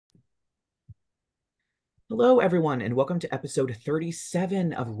Hello, everyone, and welcome to episode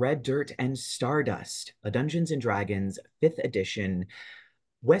 37 of Red Dirt and Stardust, a Dungeons and Dragons 5th edition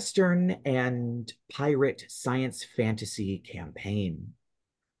Western and pirate science fantasy campaign.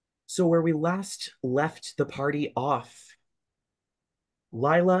 So, where we last left the party off,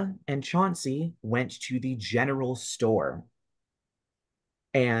 Lyla and Chauncey went to the general store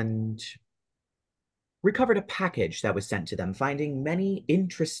and recovered a package that was sent to them, finding many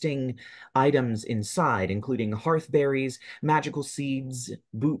interesting items inside, including hearthberries, magical seeds,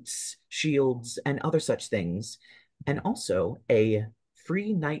 boots, shields, and other such things, and also a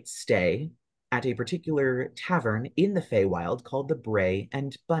free night stay at a particular tavern in the Feywild called the Bray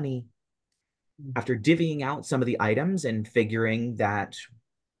and Bunny. After divvying out some of the items and figuring that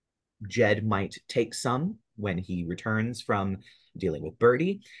Jed might take some when he returns from dealing with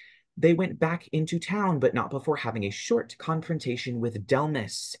Birdie, they went back into town, but not before having a short confrontation with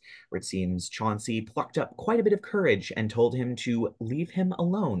Delmas, where it seems Chauncey plucked up quite a bit of courage and told him to leave him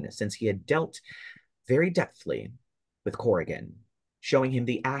alone since he had dealt very deftly with Corrigan, showing him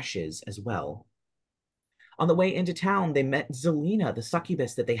the ashes as well. On the way into town, they met Zelina, the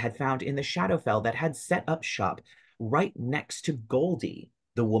succubus that they had found in the Shadowfell that had set up shop right next to Goldie,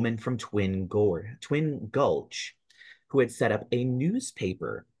 the woman from Twin Gulch, who had set up a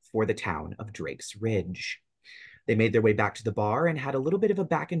newspaper for the town of Drake's Ridge. They made their way back to the bar and had a little bit of a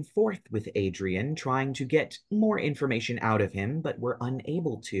back and forth with Adrien, trying to get more information out of him, but were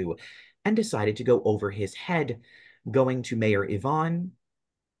unable to, and decided to go over his head, going to Mayor Yvon,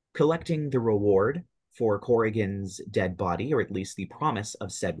 collecting the reward for Corrigan's dead body, or at least the promise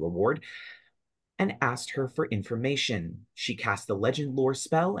of said reward, and asked her for information. She cast the legend lore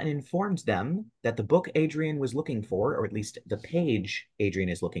spell and informed them that the book Adrien was looking for, or at least the page Adrien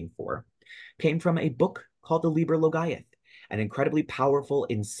is looking for, came from a book called the Liber Logaeth, an incredibly powerful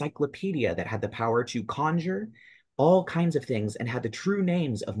encyclopedia that had the power to conjure all kinds of things and had the true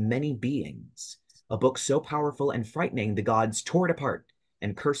names of many beings. A book so powerful and frightening, the gods tore it apart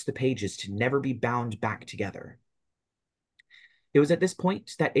and cursed the pages to never be bound back together. It was at this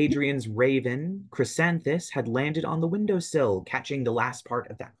point that Adrien's raven, Chrysanthus, had landed on the windowsill, catching the last part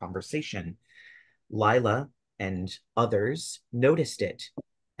of that conversation. Lyla and others noticed it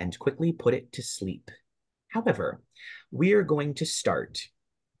and quickly put it to sleep. However, we are going to start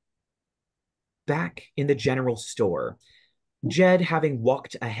back in the general store, Jed having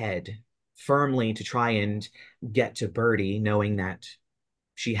walked ahead firmly to try and get to Birdie, knowing that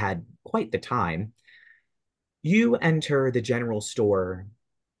she had quite the time. You enter the general store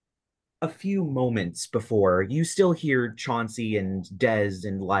a few moments before. You still hear Chauncey and Dez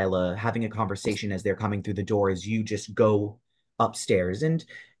and Lyla having a conversation as they're coming through the door as you just go upstairs. And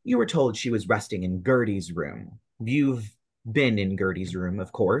you were told she was resting in Gertie's room. You've been in Gertie's room,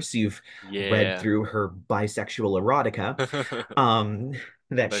 of course. You've read Yeah. through her bisexual erotica um,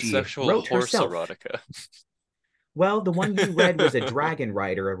 that she Bisexual wrote horse herself. erotica. Well, the one you read was a dragon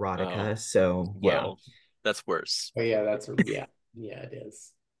rider Oh, erotica, so yeah, well, that's worse. Oh yeah, yeah, it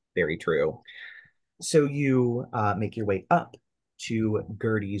is. very true. So you make your way up to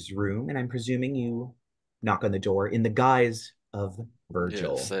Gertie's room, and I'm presuming you knock on the door in the guise of Yes,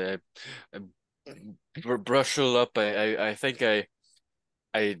 Virgil. I brush her up. I think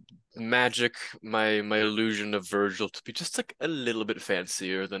I magic my illusion of Virgil to be just like a little bit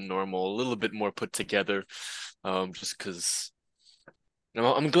fancier than normal, a little bit more put together. Just because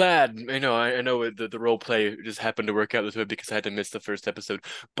I'm glad. I know the role play just happened to work out this way because I had to miss the first episode,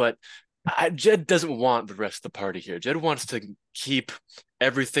 but Jed doesn't want the rest of the party here. Jed wants to keep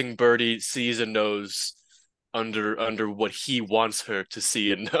everything Birdie sees and knows under what he wants her to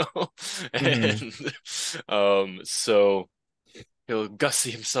see and know. Mm-hmm. And so he'll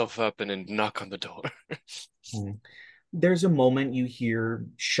gussy himself up and then knock on the door. Mm-hmm. There's a moment you hear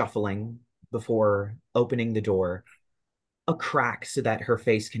shuffling before opening the door. A crack so that her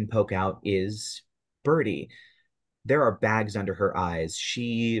face can poke out is Birdie. There are bags under her eyes.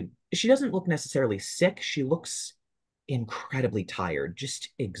 She doesn't look necessarily sick. She looks incredibly tired, just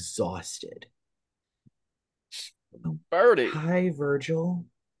exhausted. Oh, Birdie, hi, Virgil.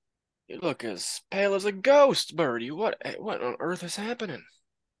 you look as pale as a ghost, Birdie. What on earth is happening?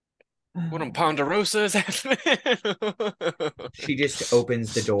 What on Ponderosa is happening? She just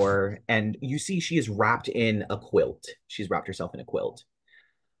opens the door and you see she is wrapped in a quilt. She's wrapped herself in a quilt.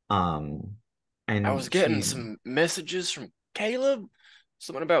 Um, I was and getting she, some messages from Caleb,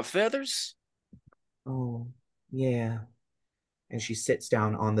 something about feathers. oh, yeah. And she sits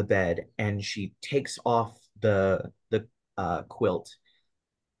down on the bed and she takes off the quilt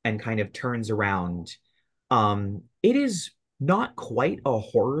and kind of turns around. It is not quite a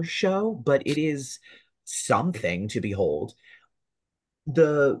horror show, but it is something to behold.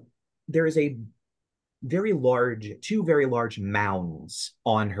 The there is a very large, two very large mounds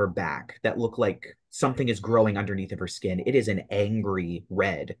on her back that look like something is growing underneath of her skin. It is an angry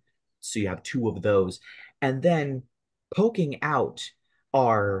red. So you have two of those. And then poking out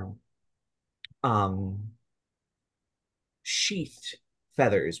are um sheathed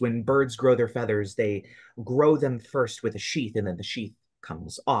feathers. When birds grow their feathers, they grow them first with a sheath and then the sheath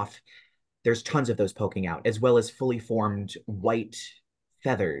comes off. There's tons of those poking out, as well as fully formed white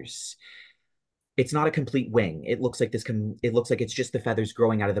feathers. It's not a complete wing. It looks like it looks like it's just the feathers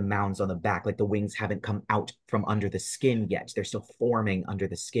growing out of the mounds on the back, like the wings haven't come out from under the skin yet. They're still forming under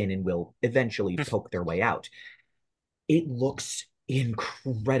the skin and will eventually poke their way out. It looks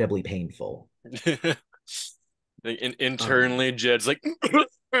incredibly painful. Um, Internally, Jed's like,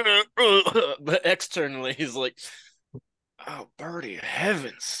 but externally, he's like, "Oh, Birdie,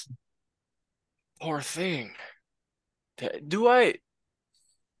 heavens, poor thing. Do I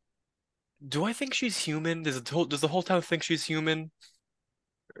do I think she's human? Does the whole town think she's human?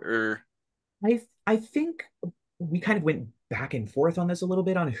 Or I think we kind of went back and forth on this a little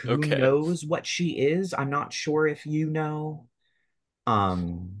bit on who okay, knows what she is. I'm not sure if you know.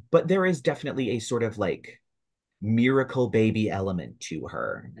 But there is definitely a sort of like miracle baby element to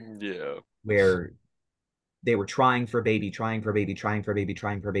her yeah, where they were trying for baby, trying for baby, trying for baby,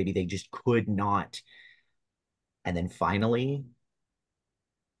 trying for baby. They just could not. And then finally,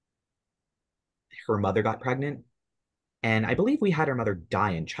 her mother got pregnant. And I believe we had her mother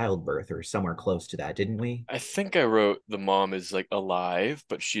die in childbirth or somewhere close to that, didn't we? I think I wrote the mom is like alive,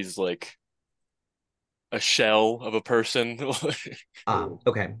 but she's like a shell of a person.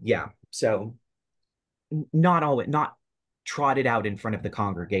 Okay. Yeah. So not all not trotted out in front of the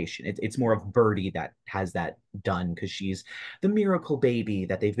congregation. It's more of Birdie that has that done because she's the miracle baby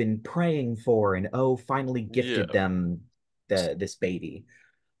that they've been praying for, and oh, finally gifted Yeah, them this baby.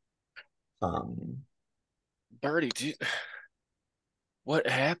 Um, Birdie, what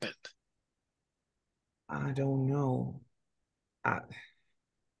happened? I don't know. I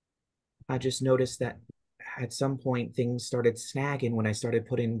I just noticed that at some point things started snagging when I started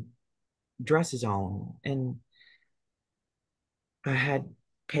putting dresses on, and I had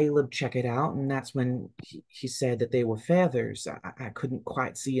Caleb check it out, and that's when he said that they were feathers. I couldn't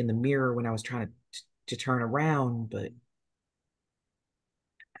quite see in the mirror when I was trying to turn around, but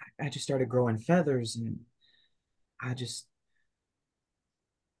I just started growing feathers, and I just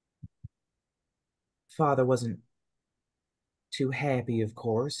father wasn't too happy. Of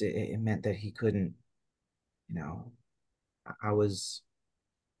course, it meant that he couldn't. You know, I was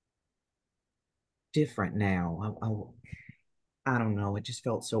different now. I don't know. It just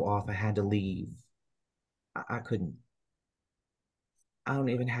felt so off. I had to leave. I couldn't. I don't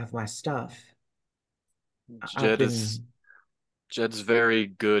even have my stuff. I've Jed is been Jed's very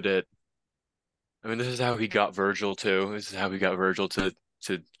good at. I mean, this is how he got Virgil too. This is how he got Virgil to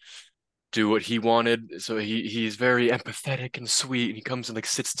do what he wanted. So he's very empathetic and sweet. And he comes and like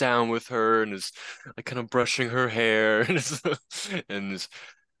sits down with her and is like kind of brushing her hair and is,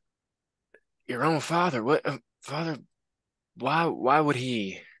 your own father. What father? Why would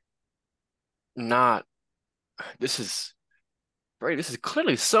he not? This is right. This is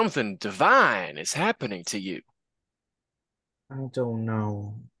clearly something divine is happening to you. I don't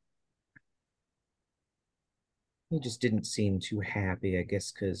know. He just didn't seem too happy, I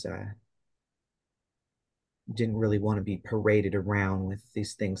guess, because I didn't really want to be paraded around with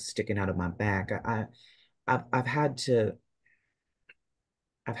these things sticking out of my back. I've had to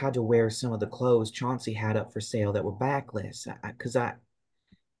wear some of the clothes Chauncey had up for sale that were backless. Because I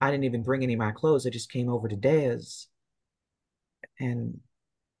didn't even bring any of my clothes. I just came over to Dez, and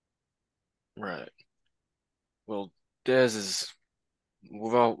Right. Well, Dez is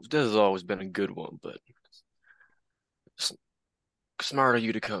Dez has always been a good one, but s- smart of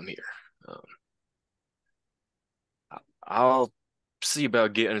you to come here. Um, I'll see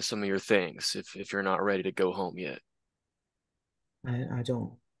about getting some of your things if you're not ready to go home yet. I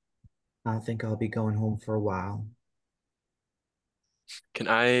don't. I think I'll be going home for a while. Can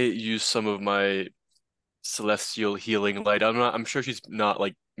I use some of my celestial healing light? I'm sure she's not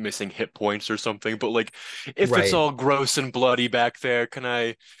like missing hit points or something, but like if it's Right. all gross and bloody back there, can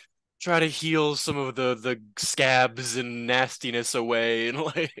I try to heal some of the scabs and nastiness away and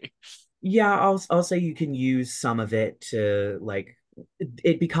like Yeah, I'll say you can use some of it to like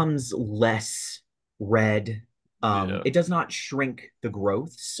it becomes less red. yeah. It does not shrink the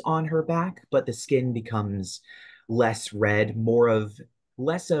growths on her back, but the skin becomes less red,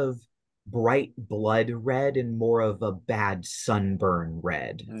 less of bright blood red and more of a bad sunburn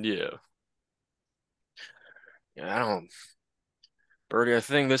red. Yeah. I don't, Birdie. I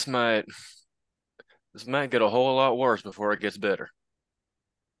think this might get a whole lot worse before it gets better.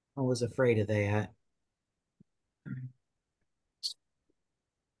 I was afraid of that.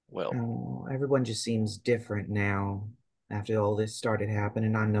 Well, Oh, everyone just seems different now after all this started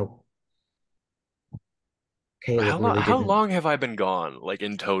happening. I know Caleb really how didn't. long have I been gone, like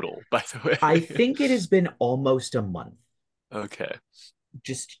in total, by the I way? think it has been almost a month. Okay.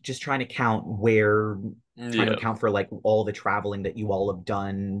 Just trying to count where trying to Yeah. account for like all the traveling that you all have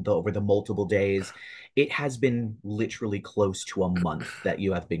done over the multiple days. It has been literally close to a month that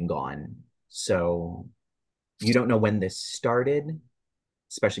you have been gone. So you don't know when this started,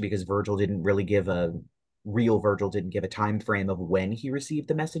 especially because Virgil didn't give a time frame of when he received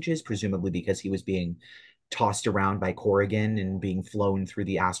the messages, presumably because he was being tossed around by Corrigan and being flown through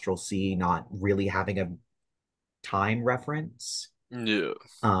the astral sea, not really having a time reference. Yeah.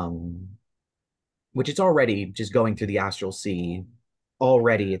 Um, which it's already just going through the astral sea.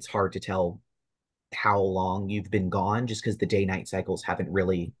 Already, it's hard to tell how long you've been gone, just because the day night cycles aren't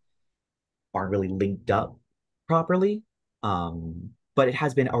really linked up properly. But it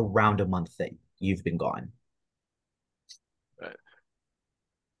has been around a month that you've been gone. Right.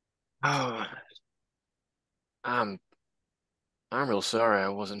 Oh, I'm I'm real sorry I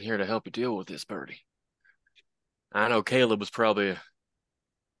wasn't here to help you deal with this, Birdie. I know Caleb was probably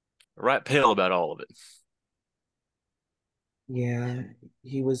right pale about all of it. Yeah,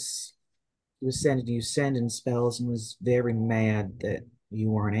 he was he was sending spells and was very mad that you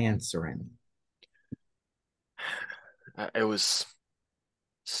weren't answering. It was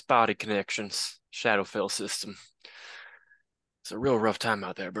spotty connections, Shadowfell system. It's a real rough time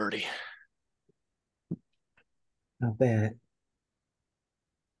out there, Birdie. I bet.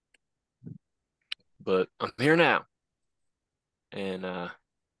 But I'm here now, and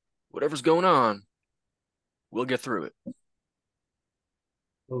whatever's going on, we'll get through it.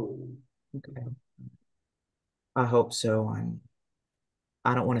 Oh, Okay. I hope so.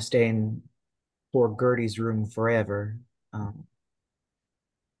 I don't want to stay in poor Gertie's room forever. Um,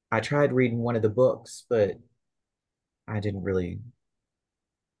 I tried reading one of the books, but I didn't really.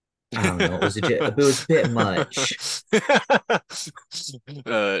 I don't know. It was a bit much.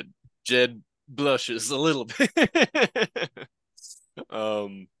 uh, Jed blushes a little bit.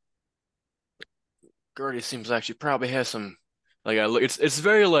 um, Gertie seems like she probably has some like I look. It's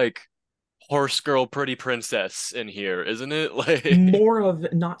very like horse girl, pretty princess in here, isn't it? Like More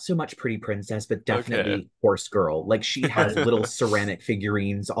of not so much pretty princess, but okay, definitely horse girl. Like she has little ceramic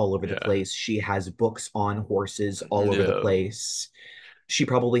figurines all over the yeah, place. She has books on horses all over the yeah, place. She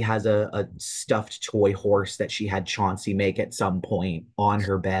probably has a stuffed toy horse that she had Chauncey make at some point on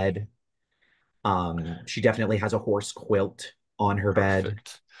her bed. She definitely has a horse quilt on her bed.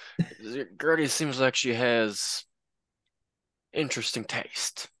 perfect. Gertie seems like she has interesting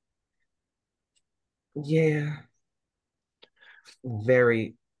taste. Yeah,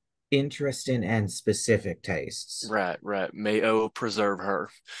 very interesting and specific tastes. Right, right. May O preserve her.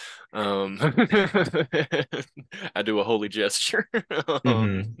 Um, I do a holy gesture. Um,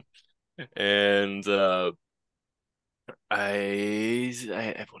 Hmm. and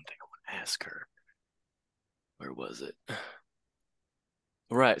I have one thing I want to ask her. Where was it?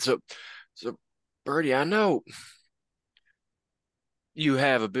 Right. So Birdie, I know you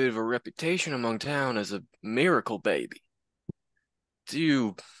have a bit of a reputation among town as a miracle baby. Do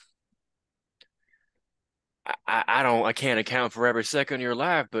you? I can't account for every second of your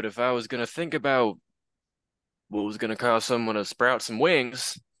life, but if I was gonna think about what was gonna cause someone to sprout some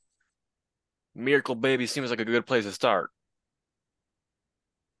wings, miracle baby seems like a good place to start.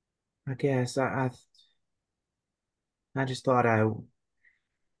 I guess I just thought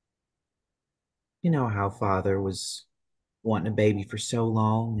you know how father was wanting a baby for so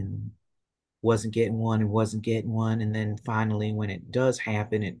long and wasn't getting one, and then finally when it does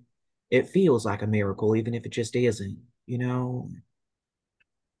happen, it feels like a miracle, even if it just isn't, you know?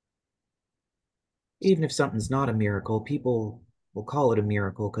 Even if something's not a miracle, people will call it a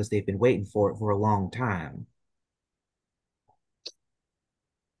miracle because they've been waiting for it for a long time.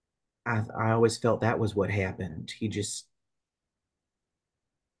 I always felt that was what happened. He just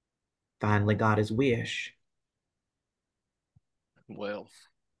finally got his wish. Well,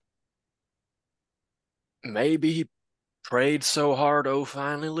 maybe he prayed so hard, oh,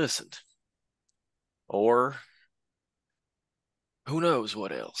 finally listened. Or who knows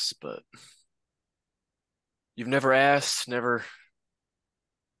what else, but you've never asked, never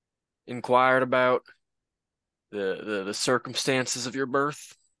inquired about the circumstances of your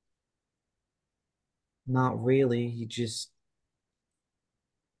birth. Not really. He just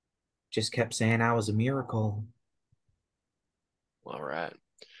kept saying I was a miracle. All right.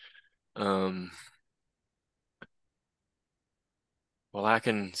 Um, well, I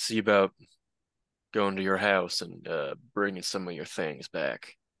can see about going to your house and bringing some of your things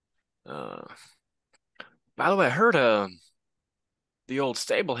back. Uh, by the way, I heard the old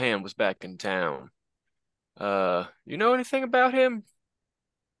stable hand was back in town. You know anything about him?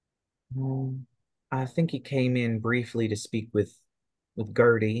 Um, I think he came in briefly to speak with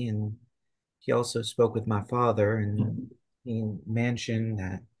Gertie, and he also spoke with my father, and he mentioned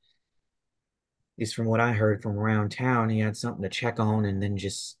that, at least from what I heard from around town, he had something to check on and then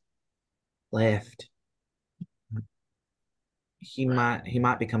just left. He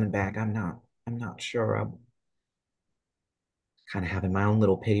might be coming back. I'm not sure. I'm kind of having my own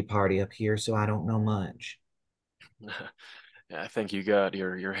little pity party up here, so I don't know much. Yeah, I think you got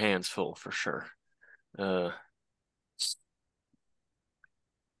your hands full for sure. Uh,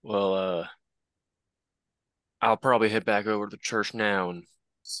 well, I'll probably head back over to the church now and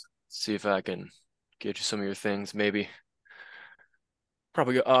see if I can get you some of your things. Maybe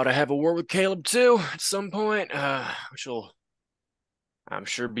probably ought to have a word with Caleb too at some point, which will, I'm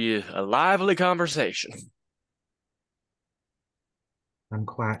sure, be a lively conversation. I'm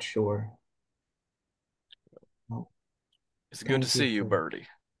quite sure. Well, It's good to thank you see you, for Birdie.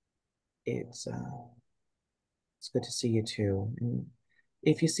 it's uh it's good to see you too. And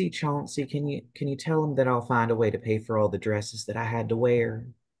if you see Chauncey, can you tell him that I'll find a way to pay for all the dresses that I had to wear?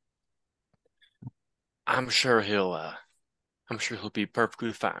 I'm sure he'll, uh, I'm sure he'll be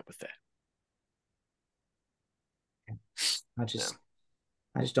perfectly fine with that. I Yeah, just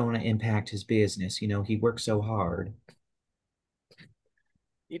I just don't want to impact his business. He works so hard.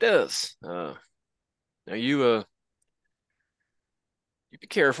 he does. Now you be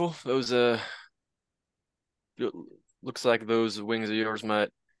careful. Those, looks like those wings of yours might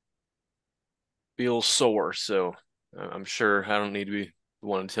be a little sore, so I'm sure I don't need to be the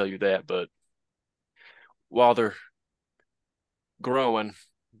one to tell you that, but while they're growing,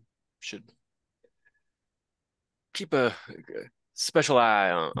 should keep a special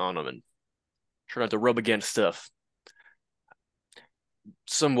eye on them and try not to rub against stuff.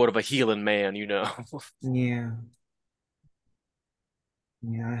 Somewhat of a healing man, you know. Yeah.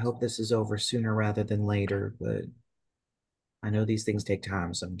 Yeah, I hope this is over sooner rather than later, but I know these things take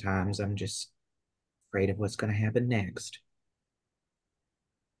time sometimes. I'm just afraid of what's going to happen next.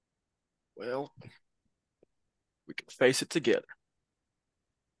 Well, we can face it together.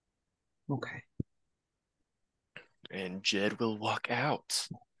 Okay. And Jed will walk out.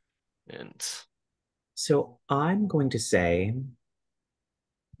 And So I'm going to say,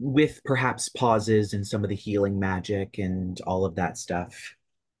 with perhaps pauses and some of the healing magic and all of that stuff,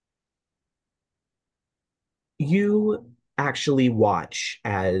 you actually watch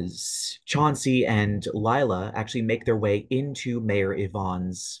as Chauncey and Lyla actually make their way into Mayor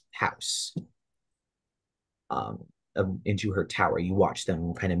Yvon's house, um, into her tower. You watch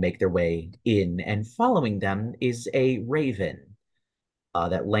them kind of make their way in, and following them is a raven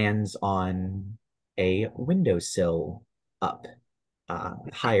that lands on a windowsill up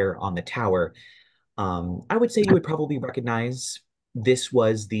higher on the tower. I would say you would probably recognize this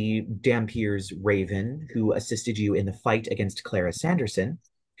was the Dhampir's raven who assisted you in the fight against Clara Sanderson.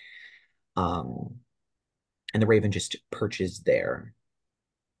 Um, and the raven just perches there.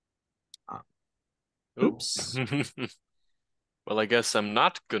 Uh, oh. oops. Well, I guess I'm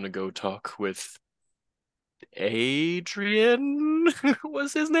not gonna go talk with Adrien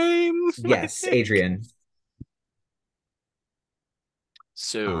was his name, I Yes, think. Adrien.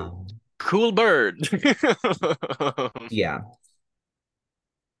 So Um, cool bird. yeah,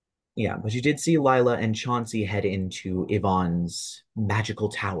 yeah. But you did see Lila and Chauncey head into Yvonne's magical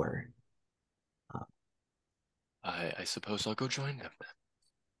tower. Uh, I suppose I'll go join them.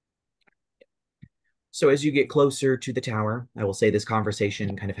 So as you get closer to the tower, I will say this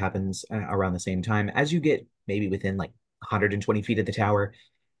conversation kind of happens around the same time. As you get maybe within like 120 feet of the tower,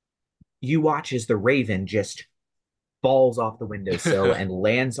 you watch as the raven just falls off the windowsill and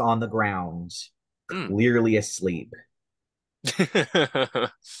lands on the ground, Mm. clearly asleep.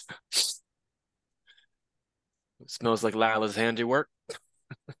 Smells like Lila's handiwork.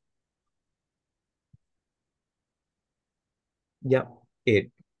 Yep,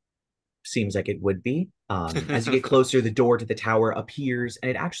 it seems like it would be. As you get closer, the door to the tower appears, and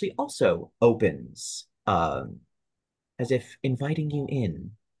it actually also opens, as if inviting you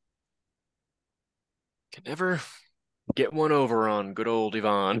in. Can never get one over on good old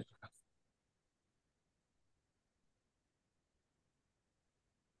Yvon.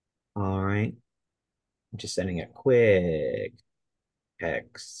 All right, I'm just sending a quick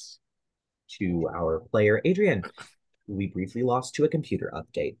text to our player, Adrien. we briefly lost to a computer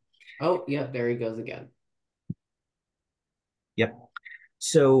update. Oh, yeah, there he goes again. Yep.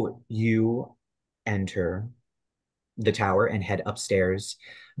 So you enter the tower and head upstairs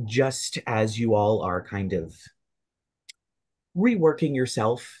just as you all are kind of reworking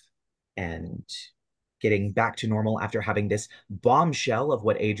yourself and getting back to normal after having this bombshell of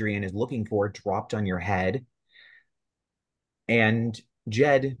what Adrien is looking for dropped on your head. And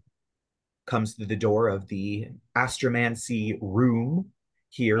Jed comes to the door of the astromancy room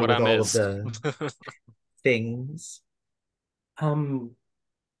here What I with all of missed. the things. Um,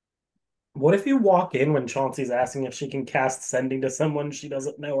 what if you walk in when Chauncey's asking if she can cast sending to someone she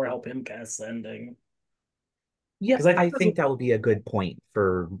doesn't know or help him cast sending? Yeah, Because I think I think that would be a good point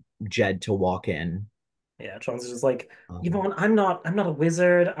for Jed to walk in. yeah, Chauncey's just like, Um, Yvon, I'm not a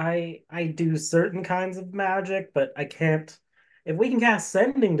wizard. I do certain kinds of magic, but I can't. If we can cast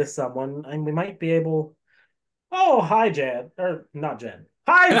sending to someone, and we might be able. Oh, hi, Jed, or not Jed.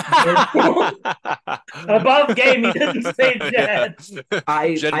 Hi, above game. He didn't say Jed.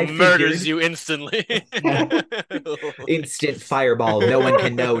 Jed I murders figured you instantly. instant fireball. No one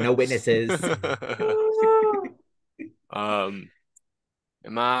can know. No witnesses. Um,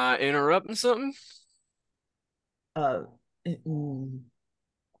 am I interrupting something? Uh, mm,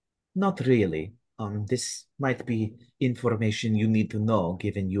 Not really. This might be information you need to know,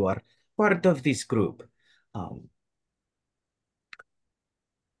 given you are part of this group. Um,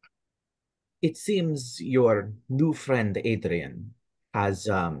 it seems your new friend Adrien has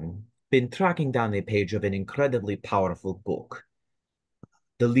been tracking down a page of an incredibly powerful book,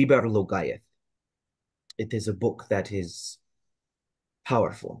 the Liber Logaeth. It is a book that is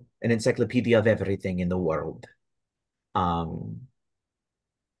powerful, an encyclopedia of everything in the world. Um,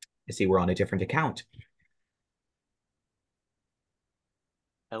 I see we're on a different account.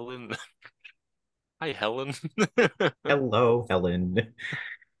 Helen. Hi, Helen. Hello, Helen.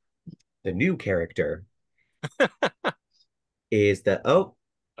 The new character is the Oh,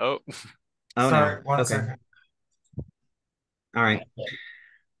 oh Sorry, no. one Okay. second. All right.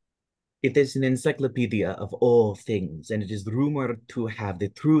 It is an encyclopedia of all things, and it is rumored to have the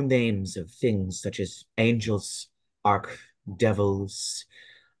true names of things such as angels, archdevils,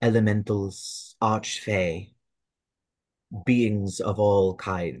 elementals, archfey, beings of all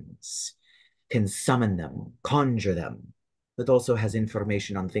kinds, can summon them, conjure them. It also has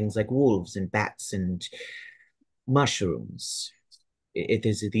information on things like wolves and bats and mushrooms. It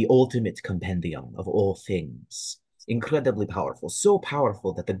is the ultimate compendium of all things. Incredibly powerful, so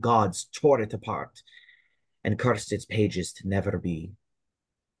powerful that the gods tore it apart and cursed its pages to never be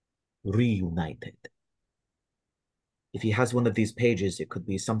reunited. If he has one of these pages, it could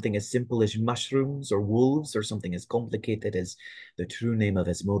be something as simple as mushrooms or wolves, or something as complicated as the true name of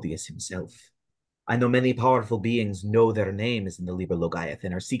Asmodeus himself. I know many powerful beings know their name is in the Liber Logaeth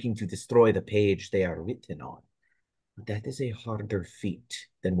and are seeking to destroy the page they are written on. But that is a harder feat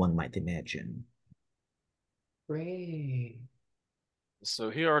than one might imagine. Great. so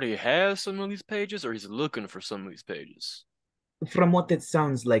he already has some of these pages, or he's looking for some of these pages? From what it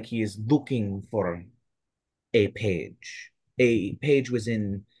sounds like, he is looking for a page. A page was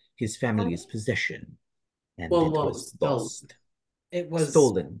in his family's possession, and Well, it what was was stolen? lost. It was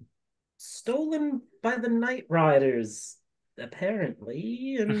Stolen. stolen by the Night Riders,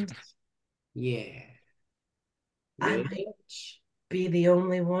 apparently, and Yeah. I Which? might be the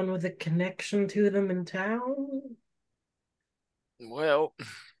only one with a connection to them in town. Well,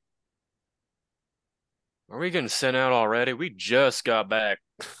 are we getting sent out already? We just got back.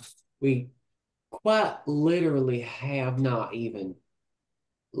 We quite literally have not even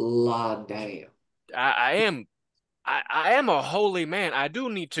lied down. I am I am a holy man. I do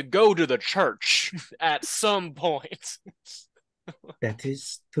need to go to the church at some point. That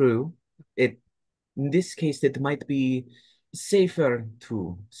is true. In this case, it might be safer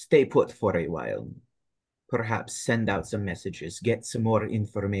to stay put for a while. Perhaps send out some messages, get some more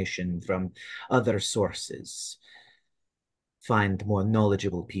information from other sources, find more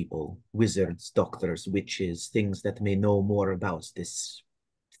knowledgeable people, wizards, doctors, witches, things that may know more about this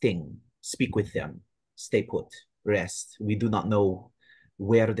thing. Speak with them, stay put, rest. We do not know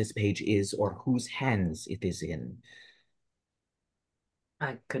where this page is or whose hands it is in.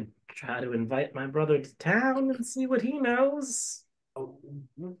 I could try to invite my brother to town and see what he knows.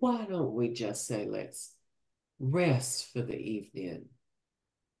 Why don't we just say let's rest for the evening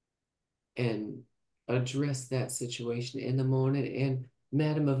and address that situation in the morning? And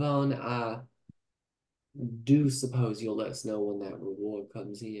Madam Yvonne, I do suppose you'll let us know when that reward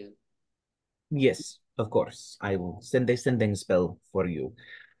comes in. Yes, of course. I will send a sending spell for you.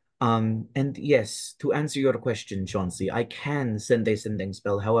 And yes, to answer your question, Chauncey, I can send a sending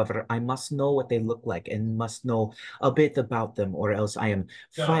spell. However, I must know what they look like and must know a bit about them, or else I am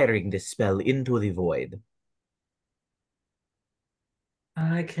firing this spell into the void.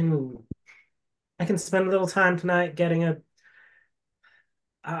 I can I can spend a little time tonight getting a.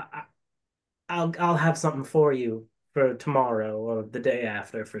 I'll have something for you for tomorrow or the day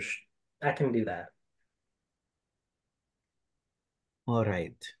after for I can do that. All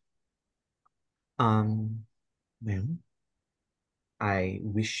right. Um, well, I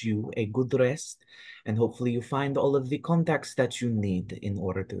wish you a good rest, and hopefully you find all of the contacts that you need in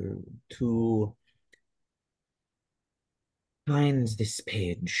order to find this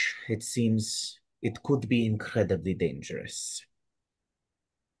page. It seems it could be incredibly dangerous.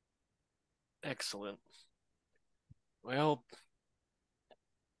 Excellent. Well,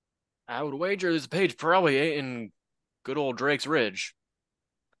 I would wager this page probably ain't in good old Drake's Ridge.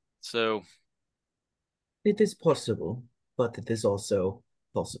 So, It is possible, but it is also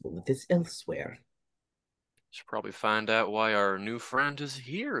possible it is elsewhere. should probably find out why our new friend is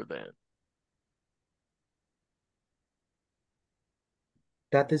here then.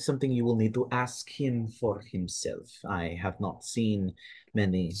 That is something you will need to ask him for himself. I have not seen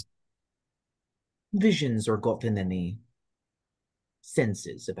many visions or gotten any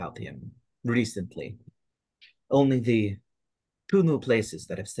senses about him recently. Only the two new places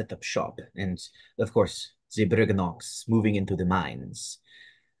that have set up shop, and of course, the Briganox moving into the mines.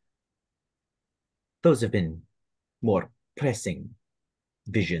 Those have been more pressing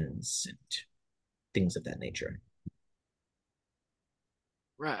visions and things of that nature.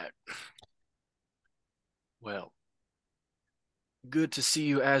 Right. Well, good to see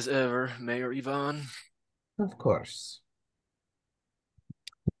you as ever, Mayor Yvon. Of course.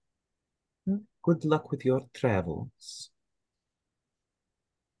 Good luck with your travels,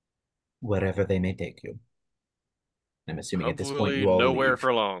 wherever they may take you. I'm assuming at this point Hopefully you all nowhere leave.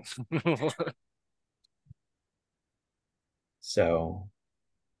 for long. So,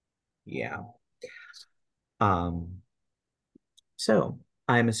 yeah. Um, so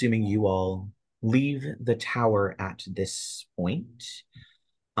I'm assuming you all leave the tower at this point.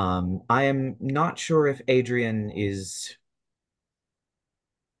 I am not sure if Adrien is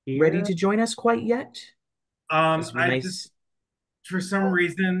ready Here, to join us quite yet, because we I may. just for some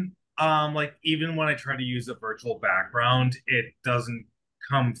reason, like even when I try to use a virtual background, it doesn't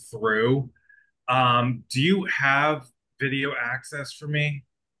come through. Do you have video access for me?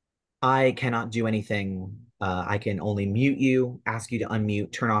 I cannot do anything. I can only mute you, ask you to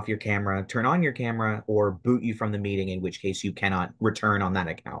unmute, turn off your camera, turn on your camera, or boot you from the meeting, in which case you cannot return on that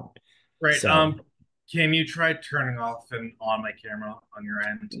account. Right. So, Can you try turning off and on my camera on your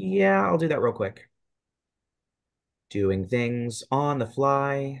end? yeah, I'll do that real quick. Doing things on the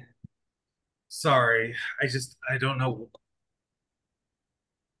fly. Sorry, I don't know.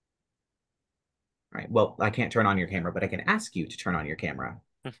 All right. Well, I can't turn on your camera, but I can ask you to turn on your camera.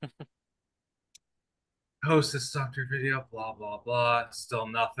 Host has stopped your video, blah blah blah. Still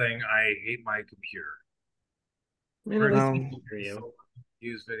nothing. I hate my computer. I mean, at least we Um, can hear you.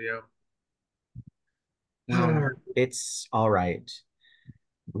 Use video. it's all right.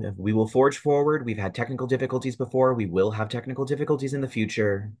 We will forge forward. We've had technical difficulties before. We will have technical difficulties in the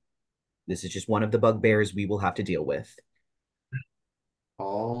future. This is just one of the bugbears we will have to deal with.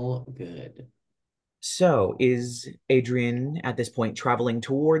 All good. So, is Adrien at this point traveling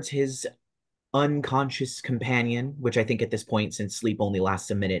towards his unconscious companion, which I think at this point, since sleep only lasts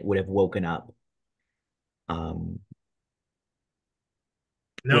a minute, would have woken up? Um,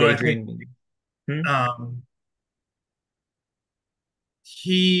 would No, I think Adrien? Hmm? um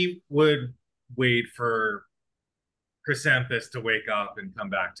he would wait for Chrysanthus to wake up and come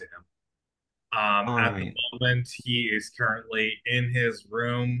back to him. All At the right. moment, he is currently in his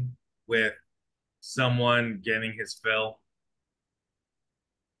room with someone getting his fill.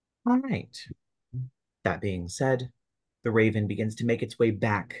 All right. That being said, the Raven begins to make its way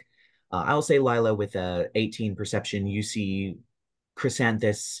back. I'll say Lyla with a 18 perception. You see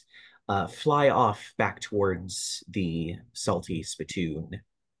Chrysanthus fly off back towards the Salty Spitoon.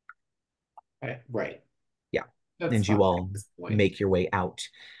 Right. Yeah. That's And fine you at all this point. make your way out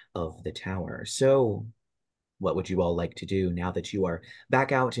of the tower. So, what would you all like to do now that you are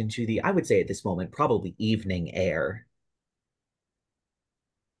back out into the, I would say at this moment, probably evening air?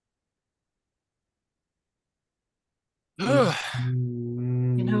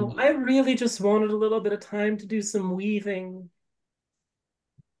 I really just wanted a little bit of time to do some weaving.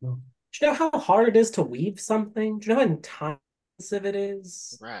 Do you know how hard it is to weave something? Do you know how intensive it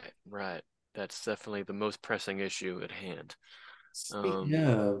is? Right, right. That's definitely the most pressing issue at hand. Speaking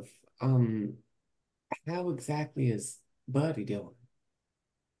of, how exactly is Birdie doing?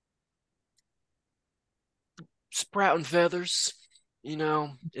 Sprouting feathers. You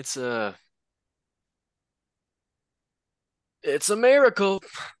know, it's a miracle.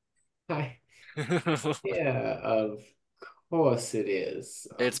 Hi. Yeah, of course it is.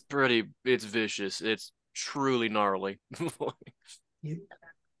 It's vicious. It's truly gnarly.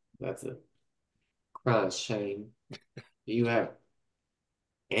 That's a crying shame. Do you have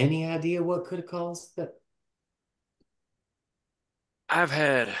any idea what could have caused that? I've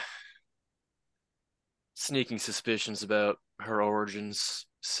had sneaking suspicions about her origins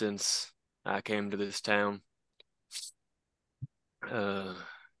since I came to this town. Uh,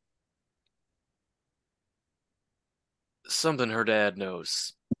 Something her dad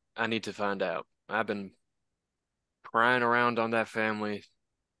knows. I need to find out. I've been prying around on that family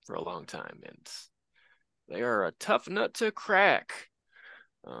for a long time, and they are a tough nut to crack.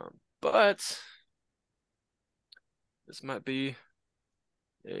 But this might be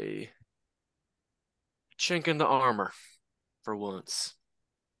a chink in the armor for once.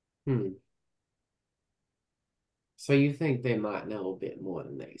 Hmm. So you think they might know a bit more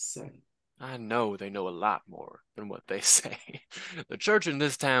than they say? I know they know a lot more than what they say. The church in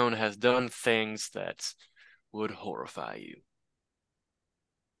this town has done things that would horrify you.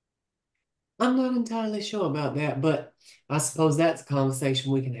 I'm not entirely sure about that, but I suppose that's a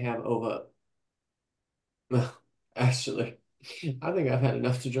conversation we can have over. Well, actually, I think I've had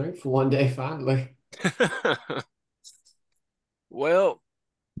enough to drink for one day, finally. Well,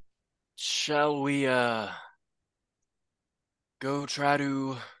 shall we go try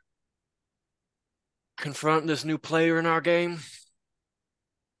to confront this new player in our game?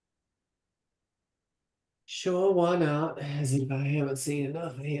 Sure, why not? As if I haven't seen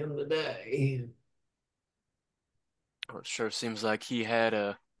enough of him today. Well, it sure seems like he had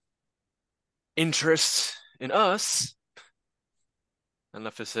a interest in us,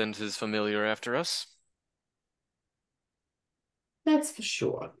 enough to send his familiar after us. That's for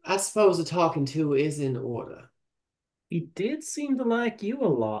sure. I suppose a talking to is in order. He did seem to like you a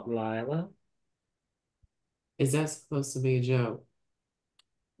lot, Lyla. Is that supposed to be a joke?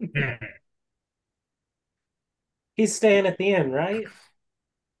 He's staying at the inn, right?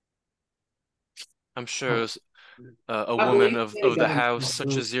 I'm sure a I woman believe of they the got him house,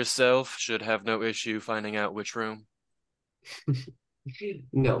 some such as yourself, should have no issue finding out which room.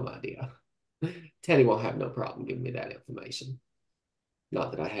 No, my dear. Teddy won't have no problem giving me that information.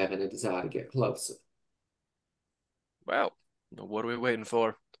 Not that I have any desire to get closer. Well, what are we waiting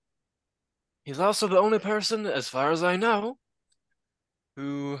for? He's also the only person, as far as I know,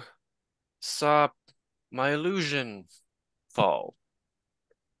 who saw my illusion fall,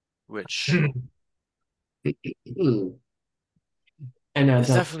 which Hmm. And is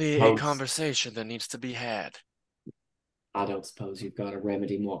definitely a conversation that needs to be had. I don't suppose you've got a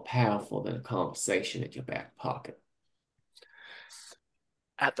remedy more powerful than a conversation in your back pocket.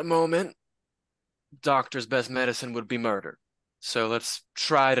 At the moment, doctor's best medicine would be murder. So let's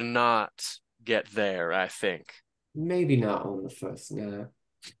try to not get there, I think. Maybe not on the first night.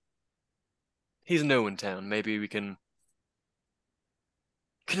 He's new in town. Maybe we can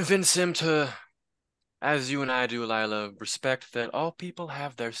convince him to, as you and I do, Lyla, respect that all people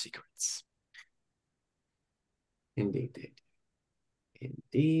have their secrets. Indeed they do.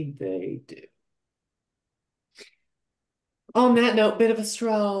 Indeed they do. On that note, bit of a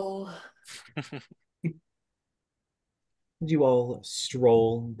stroll. You all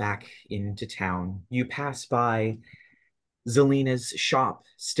stroll back into town. You pass by Zelina's shop,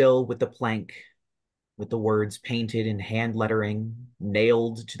 still with the plank, with the words painted in hand lettering,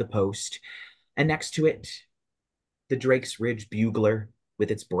 nailed to the post. And next to it, the Drake's Ridge Bugler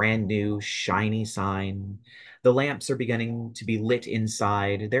with its brand new shiny sign. The lamps are beginning to be lit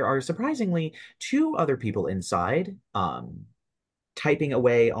inside. There are surprisingly two other people inside, typing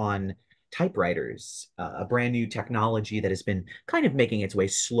away on typewriters, a brand new technology that has been kind of making its way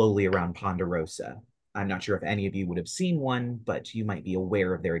slowly around Ponderosa. I'm not sure if any of you would have seen one, but you might be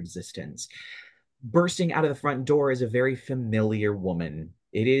aware of their existence. Bursting out of the front door is a very familiar woman.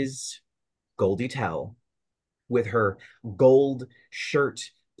 It is Goldie Tell, with her gold shirt,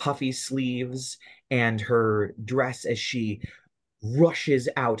 puffy sleeves, and her dress as she rushes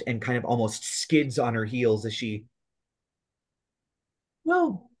out and kind of almost skids on her heels as she,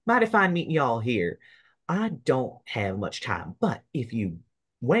 well, mighty fine meeting y'all here. I don't have much time, but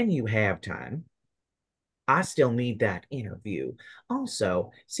when you have time, I still need that interview.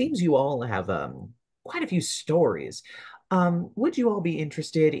 Also, seems you all have quite a few stories. Would you all be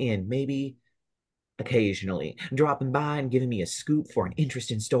interested in maybe occasionally, dropping by and giving me a scoop for an interest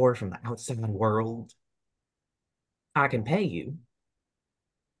in store from the outside world. I can pay you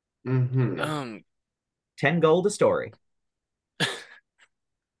Mm-hmm. 10 gold a story.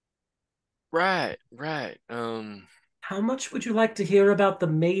 Right. How much would you like to hear about the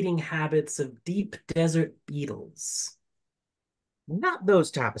mating habits of deep desert beetles? Not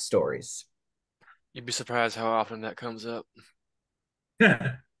those type of stories. You'd be surprised how often that comes up.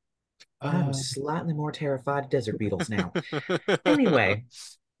 I'm slightly more terrified of desert beetles now. Anyway,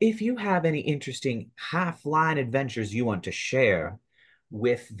 if you have any interesting high-flying adventures you want to share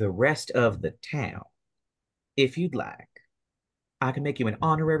with the rest of the town, if you'd like, I can make you an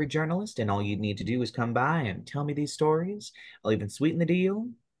honorary journalist, and all you'd need to do is come by and tell me these stories. I'll even sweeten the deal,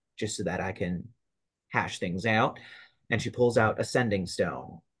 just so that I can hash things out. And she pulls out a sending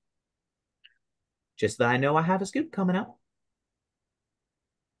stone. Just that I know I have a scoop coming up.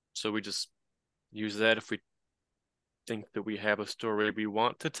 So we just use that if we think that we have a story we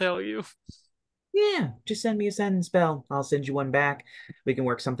want to tell you. Yeah, just send me a sending spell. I'll send you one back. We can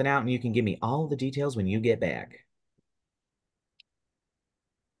work something out, and you can give me all the details when you get back.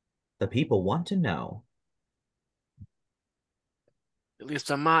 The people want to know. At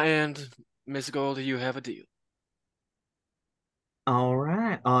least on my end, Miss Goldie, you have a deal. All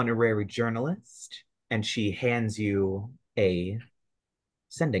right, honorary journalist. And she hands you a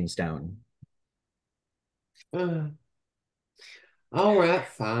sending stone. All right,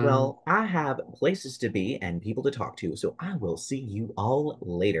 fine. Well, I have places to be and people to talk to, so I will see you all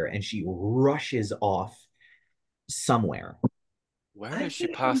later. And she rushes off somewhere. Where I does she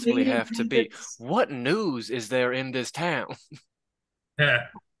think possibly mating have to be? habits- What news is there in this town?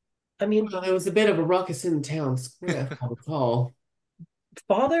 I mean, Well, there was a bit of a ruckus in town square, if I recall.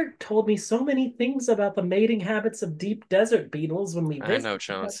 Father told me so many things about the mating habits of deep desert beetles when we I know, visited.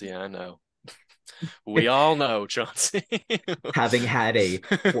 Chauncey, I know. We all know, Chauncey. Having had a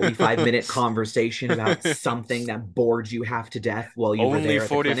 45-minute conversation about something that bored you half to death while you were Only there at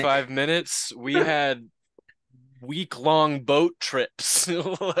the clinic. 45 minutes. We had week-long boat trips.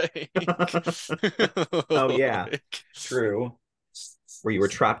 Like, Oh, yeah, like, true. Where you were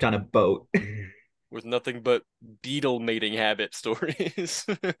trapped on a boat. with nothing but beetle mating habit stories.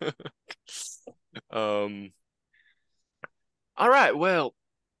 Um, all right, well,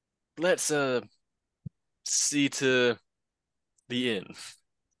 let's see to the inn.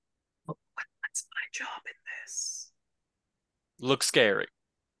 What's my job in this? Look scary.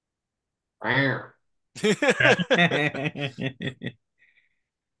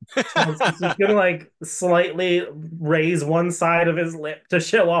 Chauncey's just gonna like slightly raise one side of his lip to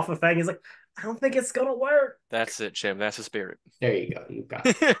show off a fang. He's like, I don't think it's gonna work. That's it, Jim. That's the spirit. There you go. You got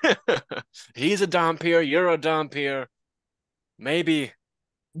it. He's a Dhampir. You're a Dhampir. Maybe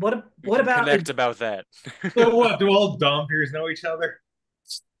What we what can about connect about that. So what? Do all Dhampers know each other?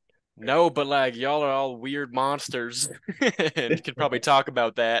 No, but like y'all are all weird monsters, and could probably talk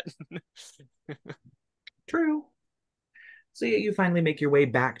about that. True. So yeah, you finally make your way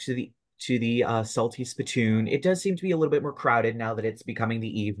back to the Salty Spitoon. It does seem to be a little bit more crowded now that it's becoming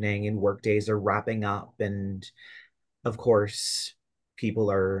the evening and work days are wrapping up, and of course, people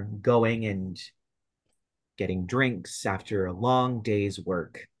are going and getting drinks after a long day's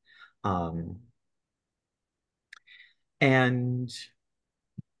work. And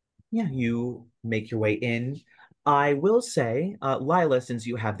yeah, you make your way in. I will say, Lyla, since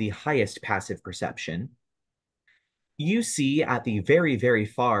you have the highest passive perception, you see at the very, very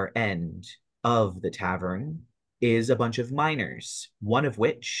far end of the tavern is a bunch of miners, one of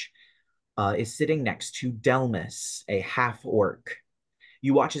which is sitting next to Delmas, a half orc.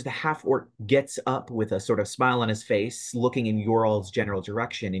 You watch as the half orc gets up with a sort of smile on his face, looking in your all's general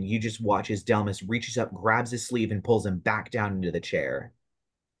direction, and you just watch as Delmas reaches up, grabs his sleeve, and pulls him back down into the chair.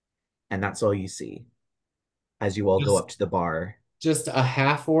 And that's all you see as you all go up to the bar. Just a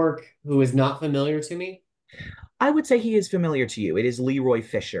half orc who is not familiar to me. I would say he is familiar to you. It is Leroy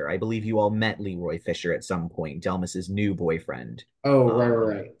Fisher. I believe you all met Leroy Fisher at some point, Delmas's new boyfriend. Oh,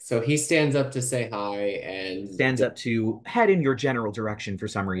 right. So he stands up to say hi and Stands up to head in your general direction for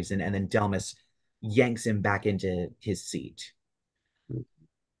some reason, and then Delmas yanks him back into his seat.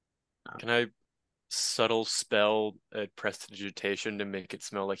 Can I subtle spell a prestidigitation to make it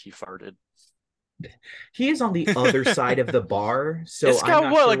smell like he farted? He is on the other side of the bar, so It's got I'm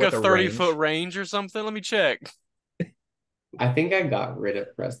not what, sure like what a the 30-foot range or something? Let me check. I think I got rid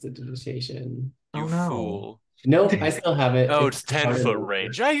of prestidigitation. You Oh, no. fool. Nope, I still have it. Oh, it's part of 10-foot the-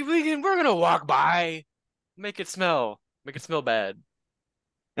 range. We're gonna walk by. Make it smell. Make it smell bad.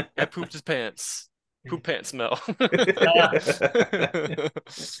 Guy pooped his pants. Poop pants smell.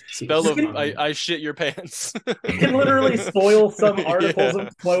 Smell You of can, I shit your pants. you can literally spoil some articles Yeah.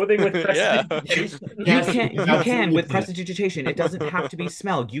 of clothing with Yeah. prestidigitation. Yes, You can with absolutely. prestidigitation. It doesn't have to be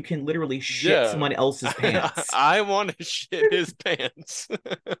smelled. You can literally shit Yeah. someone else's pants. I want to shit his pants.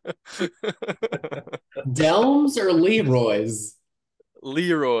 Delms or Leroy's?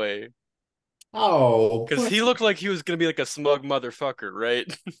 Leroy. Oh, Because he looked like he was gonna be like a smug motherfucker, right?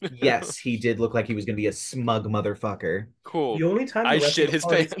 Yes, he did look like he was going to be a smug motherfucker. Cool. The only time I the rest shit of the his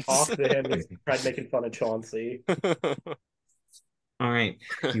party pants. talked to him was tried making fun of Chauncey. All right.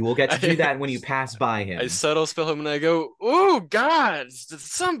 You will get to do that when you pass by I him. subtle spell him and I go, "Oh God,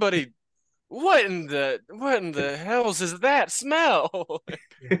 somebody! What in the hells is that smell?"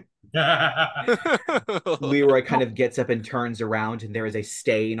 Leroy kind of gets up and turns around, and there is a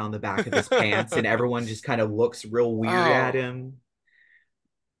stain on the back of his pants, and everyone just kind of looks real weird at Oh, him.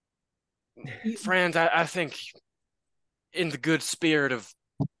 friend, I think in the good spirit of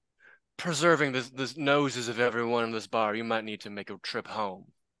preserving the noses of everyone in this bar, you might need to make a trip home.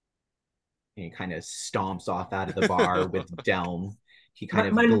 And he kind of stomps off out of the bar with Delm. He kind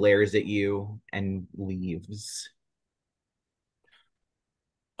of My, glares at you and leaves.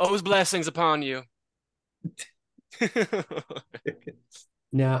 Always blessings upon you.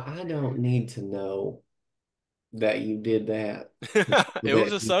 now I don't need to know that you did that. It was That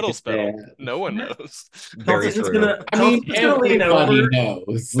a you subtle did spell. that. No one knows. Very Chauncey's just true. gonna I mean, Chauncey's just gonna lean everybody over.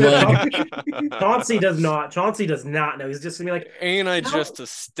 knows. Like, Chauncey does not. Chauncey does not know. He's just gonna be like, Ain't I how just a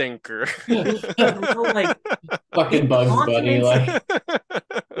stinker? like fucking Bugs Bunny. Like,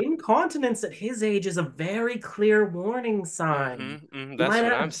 incontinence at his age is a very clear warning sign. We That's might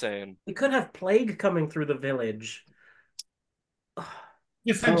what have I'm saying. we could have plague coming through the village. oh,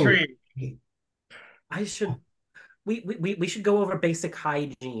 Dysentery. I should we should go over basic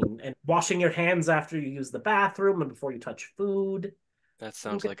hygiene and washing your hands after you use the bathroom and before you touch food. That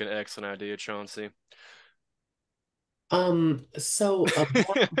sounds like an excellent idea, Chauncey. so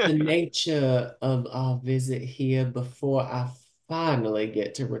about the nature of our visit here before I finally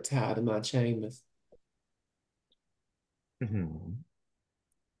get to retire to my chambers. Mhm.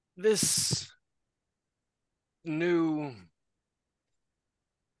 This new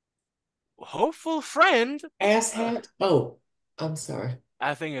hopeful friend, Asshat? Oh, I'm sorry.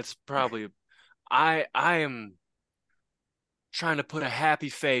 I think it's probably I am trying to put a happy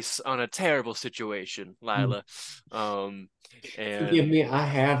face on a terrible situation, Lyla. Um Forgive and me, I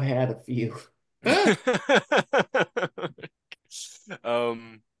have had a few.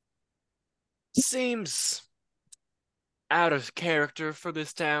 um seems out of character for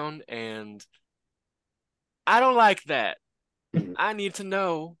this town, and I don't like that. I need to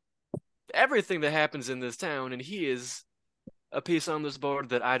know everything that happens in this town, and he is a piece on this board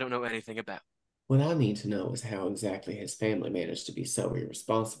that I don't know anything about. What I need to know is how exactly his family managed to be so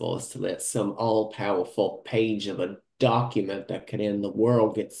irresponsible as to let some all-powerful page of a document that could end the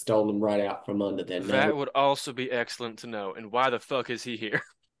world get stolen right out from under their That nose. would also be excellent to know. And why the fuck is he here?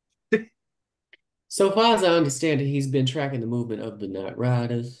 So far as I understand it, he's been tracking the movement of the Night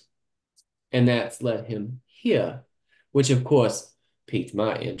Riders, and that's led him here, which of course piqued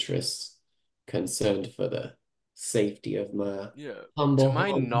my interest, concerned for the safety of my Yeah. To humble my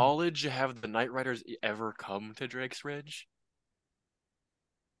home. knowledge, have the Night Riders ever come to Drake's Ridge?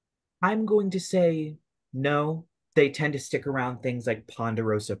 I'm going to say no. They tend to stick around things like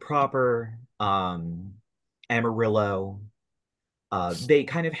Ponderosa proper, Amarillo. They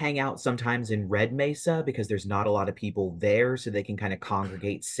kind of hang out sometimes in Red Mesa because there's not a lot of people there, so they can kind of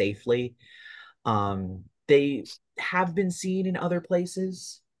congregate safely. They have been seen in other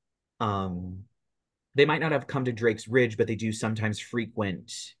places. Um, they might not have come to Drake's Ridge, but they do sometimes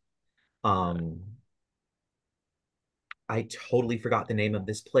frequent. Um, I totally forgot the name of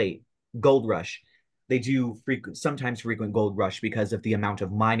this plate. Gold Rush. They do sometimes frequent Gold Rush because of the amount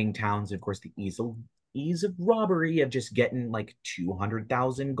of mining towns, and of course, the ease of robbery of just getting like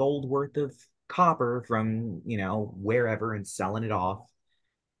 200,000 gold worth of copper from, wherever and selling it off.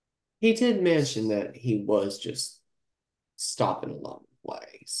 He did mention that he was just stopping along the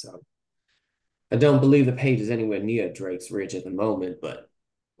way, so I don't believe the page is anywhere near Drake's Ridge at the moment, but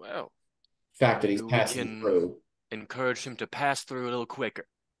Well, the fact that maybe he's we passing can through. encourage him to pass through a little quicker.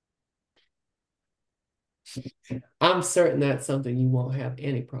 I'm certain that's something you won't have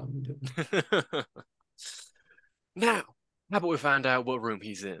any problem doing. Now, how about we find out what room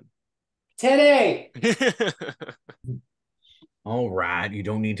he's in? Teddy! All right, you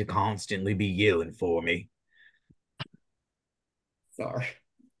don't need to constantly be yelling for me. Sorry.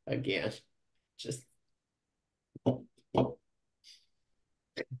 Again. Just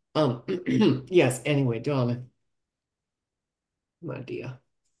Yes, anyway, darling. My dear.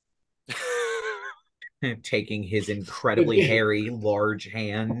 Taking his incredibly hairy, large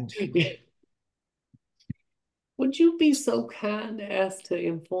hand. Would you be so kind as to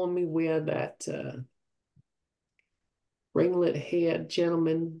inform me where that ringlet-haired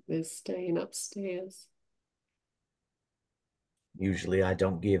gentleman is staying upstairs? Usually I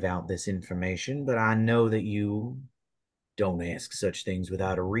don't give out this information, but I know that you don't ask such things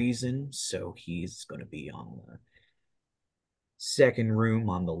without a reason, so he's going to be on the second room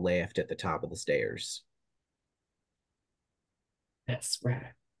on the left at the top of the stairs. That's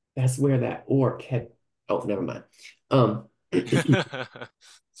right. That's where that orc had. Oh, never mind. Um,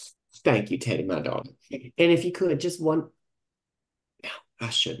 Thank you, Teddy, my darling. And if you could, just one. No, I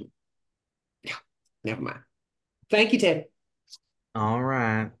shouldn't. No, never mind. Thank you, Teddy. All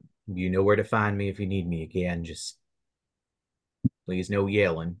right. You know where to find me if you need me again. Just please no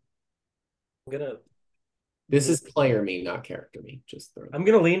yelling. I'm gonna This is player me, not character me. Just throw. I'm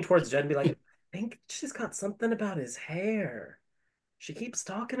gonna lean towards Jed and be like, I think she's got something about his hair. She keeps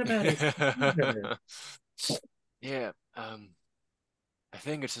talking about his hair. Yeah, I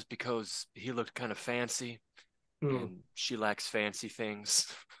think it's just because he looked kind of fancy Hmm. and she likes fancy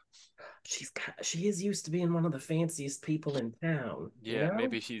things. She is used to being one of the fanciest people in town, you Yeah, know?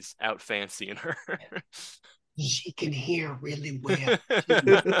 maybe he's out fancying her. She can hear really well. She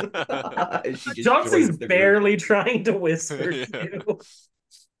just Chauncey's joins the group. barely trying to whisper Yeah. too.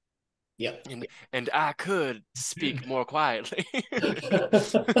 Yep. And I could speak more quietly.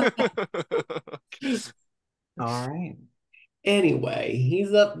 All right. Anyway,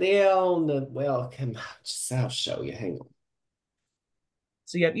 he's up there on the. Well, come on, I'll show you. Hang on.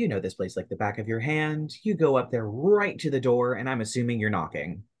 So, yep, you know this place like the back of your hand. You go up there right to the door, and I'm assuming you're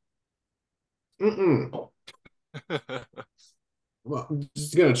knocking. Mm-mm. Well, I'm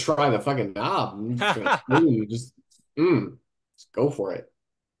just gonna try the fucking knob. I'm just gonna just go for it.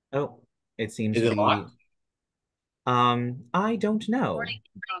 Oh, it seems Is to it be. locked? I don't know.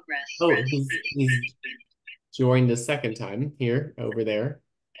 Oh, he's joined the second time here over there.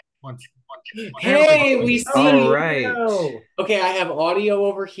 Hey, we see All you. right. No. Okay, I have audio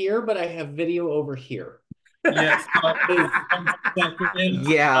over here, but I have video over here. Yes. 1 second.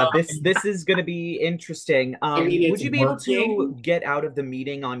 Yeah, this is going to be interesting. I mean, Would it's you be able to working. get out of the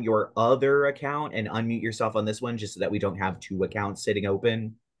meeting on your other account and unmute yourself on this one just so that we don't have two accounts sitting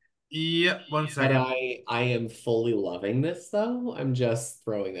open? Yep, 1 But second. I am fully loving this though. I'm just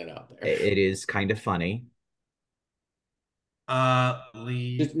throwing that out there. It is kind of funny.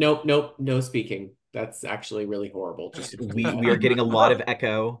 Leave. Nope, nope, no speaking. That's actually really horrible. Just We are getting a lot of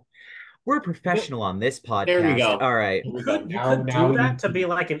echo. We're professional on this there we podcast. go. All right. There we You go. could Now do we that need to be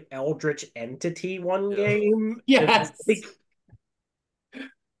like an eldritch entity one Yeah. game. Yes. It's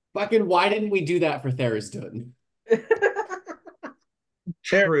Fucking why didn't we do that for Therisdun? like-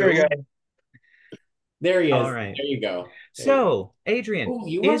 True. There we go. There he is. All right. There you go. There you So, Adrien, go. Ooh,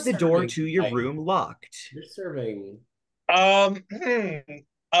 you are is the door serving, to your like, room locked? You're serving. I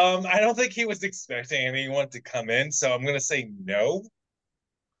don't think he was expecting anyone to come in, so I'm gonna say no.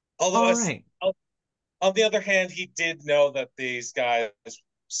 Although, All right. on the other hand, he did know that these guys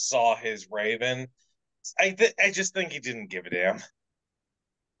saw his raven. I just think he didn't give a damn.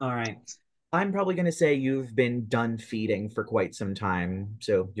 All right. I'm probably going to say you've been done feeding for quite some time,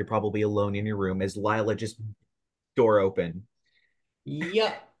 so you're probably alone in your room as Lyla just door open.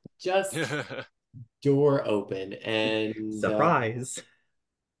 Yep. Just door open and Surprise.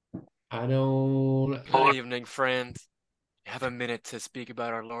 I don't. Good evening, friend. Have a minute to speak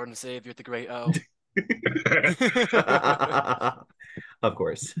about our Lord and Savior, the Great O. Of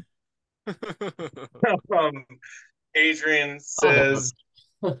course. Adrien says,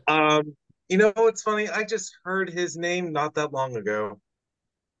 you know what's funny? I just heard his name not that long ago.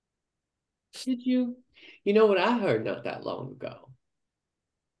 Did you? You know what I heard not that long ago?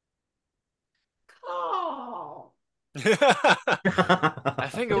 Oh. I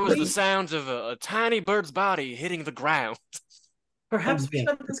think it was the sounds of a tiny bird's body hitting the ground. Perhaps we yeah.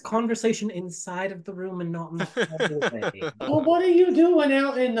 should have this conversation inside of the room and not in the hallway. Well, what are you doing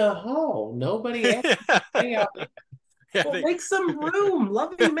out in the hall? Nobody asked you to stay out. Yeah, Well, make some room.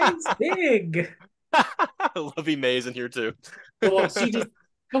 Lovely May's big. Lovey May's in here too. Well, she just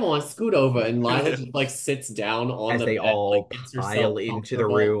come on, scoot over, and Lyla just like sits down on As the they bed, all like gets pile herself into the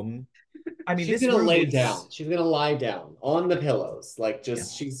comfortable. room. I mean, She's this gonna room lay is... down. She's gonna lie down on the pillows, like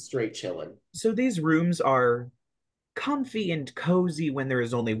just Yeah. she's straight chilling. So these rooms are comfy and cozy when there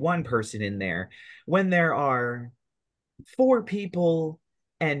is only one person in there. When there are 4 people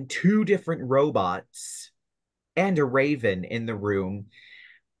and 2 different robots and a raven in the room,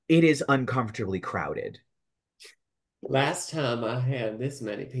 It is uncomfortably crowded. Last time I had this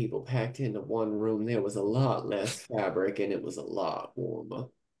many people packed into one room, there was a lot less fabric and it was a lot warmer.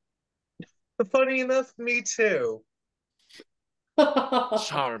 Funny enough, me too.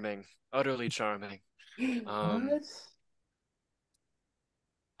 Charming. Utterly charming. What?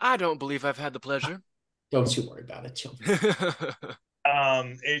 I don't believe I've had the pleasure. Don't you worry about it, Chauncey.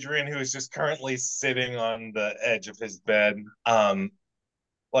 Adrien, who is just currently sitting on the edge of his bed,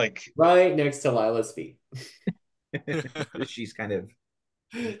 like Right next to Lila's feet. She's kind of.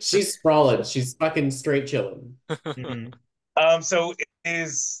 She's sprawling. She's fucking straight chilling. Mhm. So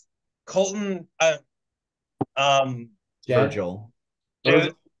is Colton Jed? Virgil.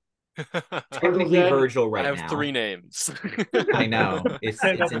 Virgil? Technically Jed? Virgil I right have now. 3 names. I know. It's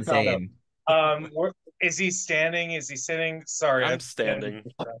insane. Is he standing? Is he sitting? Sorry, I'm standing.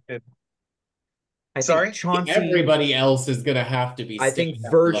 distracted. I Sorry? think Chauncey. Everybody else is gonna have to be I think standing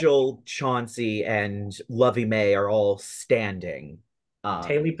up. Virgil, Chauncey, and Lovey May are all standing.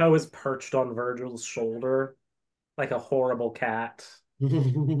 Talipo is perched on Virgil's shoulder like a horrible cat.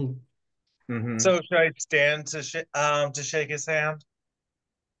 Mhm. So should I stand to shake his hand?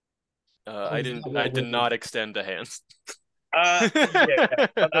 I did not extend a hand. Yeah,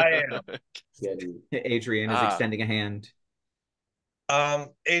 but I am. Adrien is extending a hand.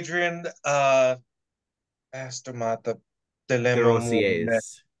 Adrien, Astomata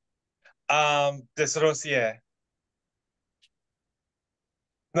Derosiers. Desrosier.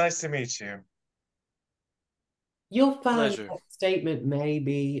 Nice to meet you. You'll find Pleasure. that statement may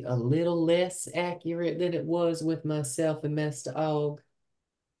be a little less accurate than it was with myself and Master Og.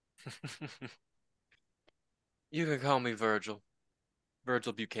 You can call me Virgil.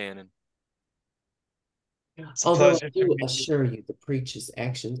 Virgil Buchanan. It's a Although pleasure I to do meet you. assure you the preacher's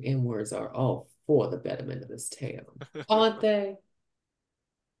actions and words are all for the betterment of this town. Aren't they?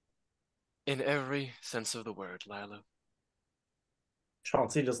 In every sense of the word, Lyla.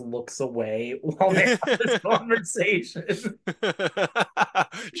 Chauncey just looks away while they have this conversation.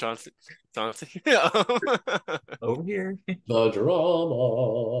 Chauncey. Over here. The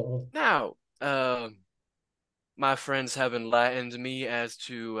drama. Now, my friends have enlightened me as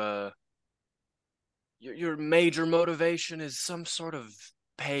to your major motivation is some sort of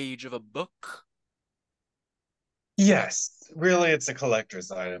page of a book. Yes, really, it's a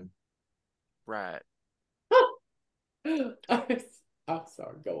collector's item. Right. I'm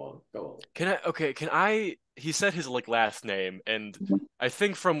sorry. Go on. Can I he said his last name, and I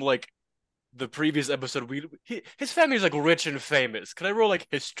think from the previous episode his family is rich and famous. Can I roll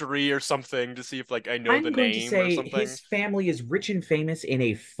history or something to see if I know I'm the going to name or say something? his family is rich and famous in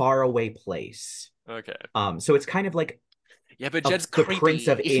a faraway place. Okay. So it's kind of like Yeah, but of Jed's the creepy. Prince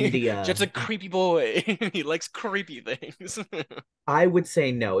of India. Jed's a creepy boy. He likes creepy things. I would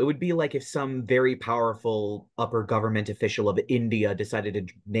say no. It would be like if some very powerful upper government official of India decided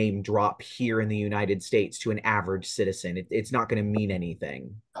to name drop here in the United States to an average citizen. It's not going to mean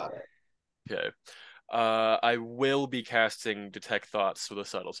anything. Okay. I will be casting Detect Thoughts with a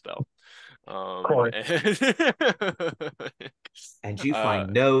subtle spell. Of course. And you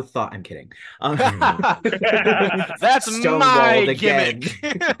find no thought. I'm kidding. That's my gimmick.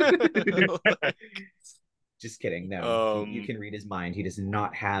 Just kidding. No, you can read his mind. He does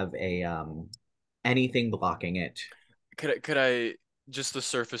not have anything blocking it. Could I just the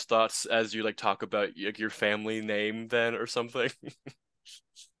surface thoughts as you talk about your family name then or something?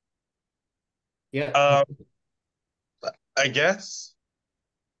 Yeah. I guess.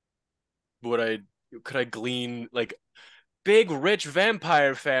 Could I glean big rich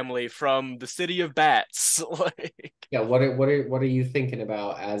vampire family from the city of bats? Yeah, what are you thinking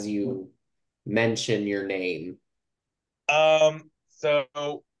about as you mention your name?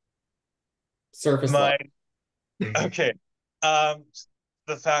 So Surface level. okay.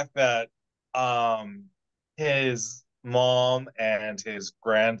 The fact that his mom and his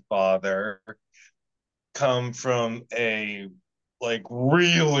grandfather come from a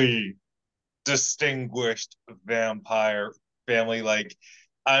really distinguished vampire family.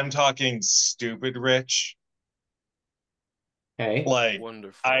 I'm talking stupid rich. Okay.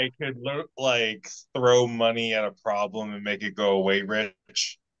 Wonderful. I could throw money at a problem and make it go away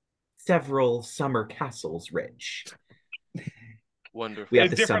rich. Several summer castles rich. Wonderful. We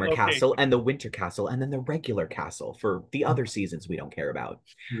have the summer castle and the winter castle and then the regular castle for the other seasons we don't care about.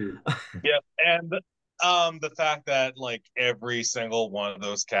 Yep. And the fact that every single one of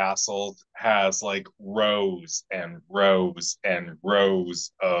those castles has rows and rows and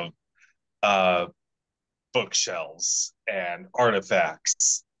rows of bookshelves and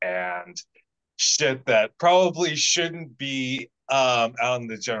artifacts and shit that probably shouldn't be out in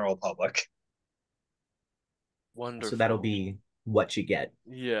the general public. Wonderful. So that'll be what you get.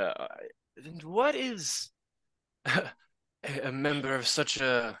 Yeah. And what is a member of such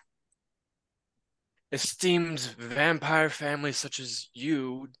a esteemed vampire family such as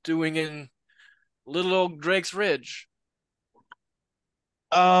you doing in little old Drake's Ridge?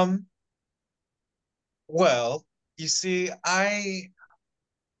 Well, you see,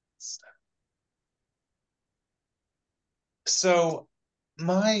 so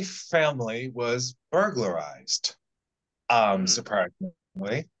my family was burglarized,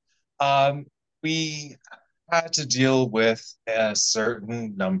 surprisingly. Um, we had to deal with a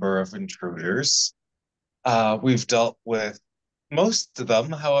certain number of intruders. We've dealt with most of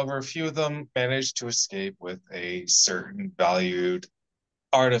them, however, a few of them managed to escape with a certain valued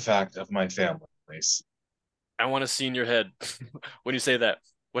artifact of my family's. I want to see in your head when you say that.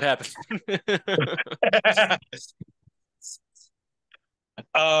 What happened?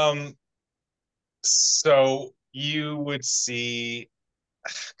 So you would see,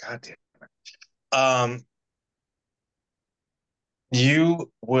 God damn it.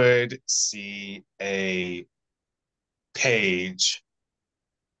 You would see a page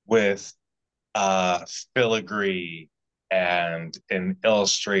with filigree and an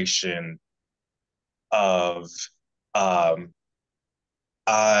illustration of um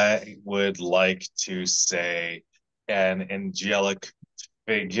I would like to say an angelic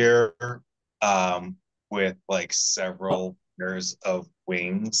figure um with like several pairs of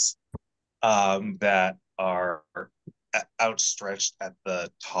wings that are outstretched at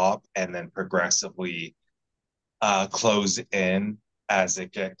the top and then progressively close in as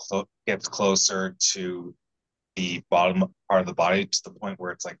it gets closer to the bottom part of the body to the point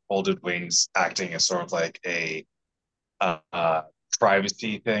where it's like folded wings acting as sort of like a uh,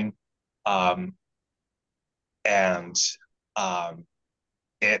 privacy thing. Um, and um,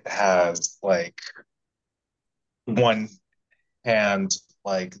 it has like one hand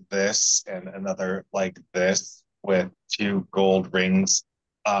like this and another like this with two gold rings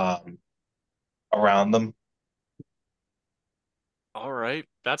um, around them. All right,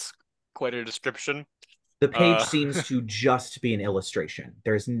 that's quite a description. The page Uh, seems to just be an illustration.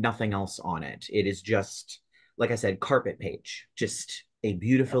 There's nothing else on it. It is just, like I said, carpet page. Just a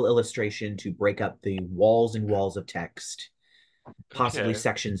beautiful illustration to break up the walls and walls of text, possibly okay,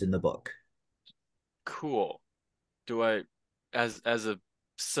 sections in the book. cool. Do I, as a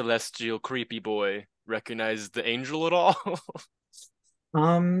celestial creepy boy, recognize the angel at all?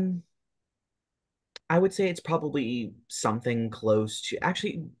 Um, I would say it's probably something close to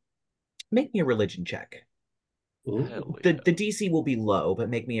actually make me a religion check. Hell The yeah. DC will be low, but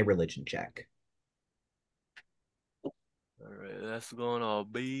make me a religion check. All right, that's gonna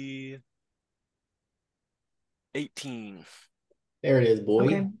be 18. There it is,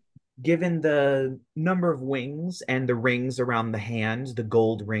 Okay. boy. Given the number of wings and the rings around the hand, the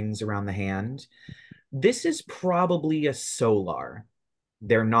gold rings around the hand, this is probably a solar.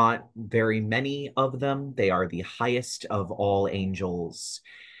 They're not very many of them. They are the highest of all angels.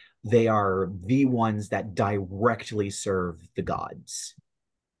 They are the ones that directly serve the gods.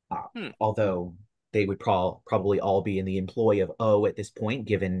 Hmm. Although they would probably all be in the employ of O at this point,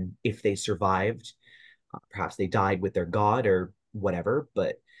 given if they survived. Perhaps they died with their god or whatever,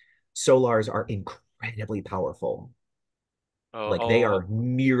 but Solars are incredibly powerful. I'll, Like I'll, they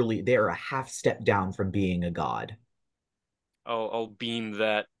are a half step down from being a god. I'll beam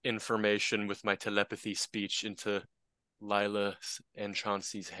that information with my telepathy speech into Lyla and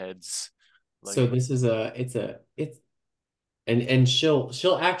Chauncey's heads. So Like, this is it's and she'll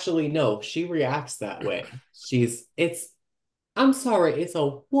actually know. She reacts that way. I'm sorry, it's a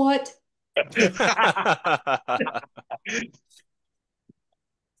what?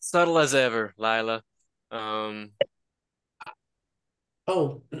 subtle as ever, Lyla. Um,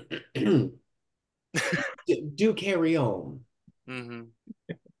 Oh, do carry on. mhm.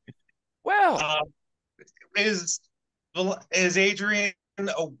 Well, Uh, is is Adrien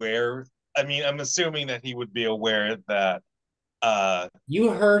aware? I mean, I'm assuming that he would be aware that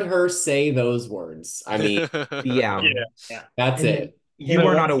You heard her say those words. I mean, Yeah. yeah. Yeah. that's And it. You and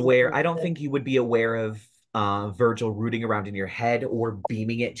are not once aware. I don't think you would be aware of Virgil rooting around in your head or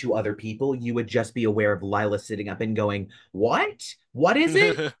beaming it to other people. You would just be aware of Lila sitting up and going, "What? What is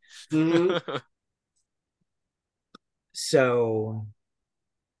it?" Hmm. So,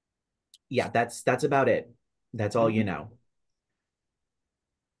 yeah, that's about it. That's all you know.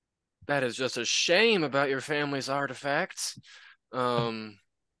 that is just a shame about your family's artifacts. Um,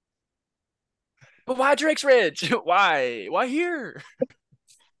 but why Drake's Ridge? Why? Why here?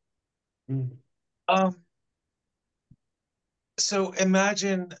 Um, So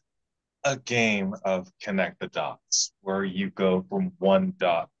imagine a game of connect the dots where you go from one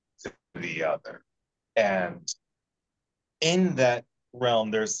dot to the other. And in that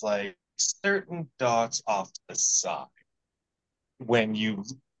realm, there's like certain dots off to the side. When you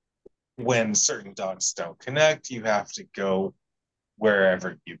when certain dots don't connect, you have to go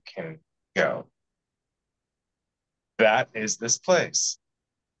wherever you can go. That is this place.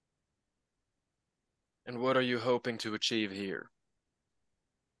 And what are you hoping to achieve here?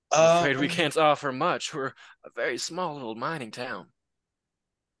 I'm afraid we Um, can't offer much. We're a very small little mining town.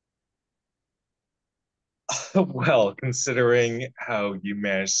 well, considering how you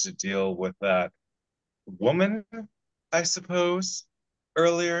managed to deal with that woman, I suppose,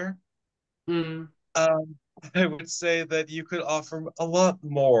 earlier, Hmm. um, I would say that you could offer a lot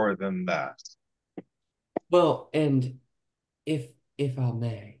more than that. Well, and if if I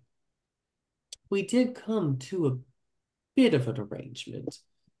may, we did come to a bit of an arrangement.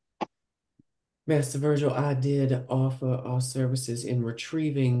 Master Virgil, I did offer our services in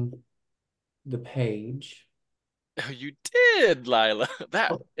retrieving the page. Oh, you did, Lyla.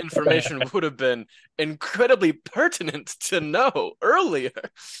 That information would have been incredibly pertinent to know earlier.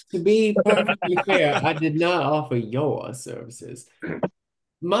 To be perfectly fair, I did not offer your services.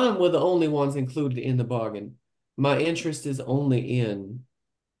 Mine were the only ones included in the bargain. My interest is only in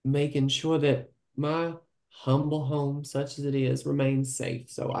making sure that my humble home, such as it is, remains safe.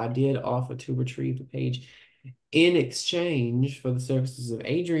 So I did offer to retrieve the page in exchange for the services of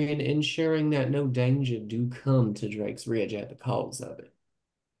Adrien, ensuring that no danger do come to Drake's Ridge at the cause of it.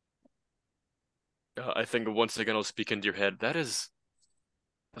 I think once again I'll speak into your head. That is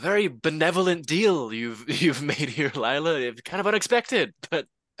a very benevolent deal you've made here, Lyla. It's kind of unexpected, but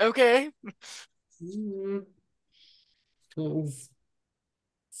okay. Mm, it was,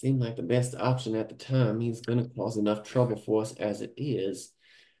 seemed like the best option at the time. He's going to cause enough trouble for us as it is.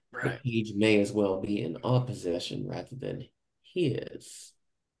 The Right. page may as well be in our possession rather than his.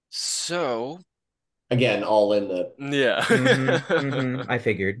 So, Again, all in the yeah. I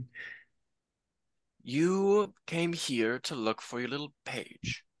figured. You came here to look for your little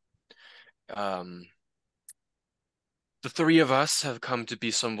page. Um, the three of us have come to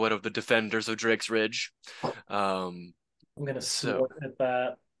be somewhat of the defenders of Drake's Ridge. Um, I'm gonna so snort at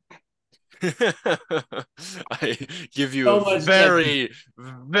that. I give you a so much like very,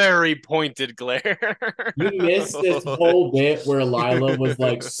 very pointed glare. you missed this whole bit where Lyla was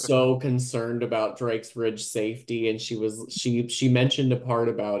like so concerned about Drake's Ridge safety, and she mentioned a part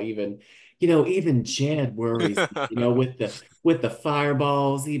about even Jed worries, with the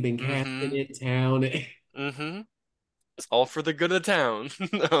fireballs he been casting Mm-hmm. in town. Mm-hmm. It's all for the good of town.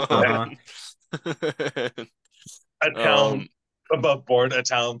 Uh-huh. A Um, town above board, a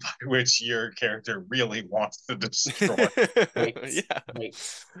town by which your character really wants to destroy. Right, yeah. right.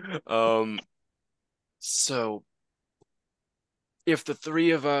 Um, so if the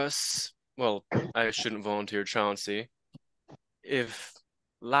three of us, well, I shouldn't volunteer Chauncey. If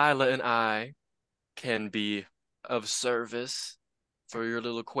Lyla and I can be of service for your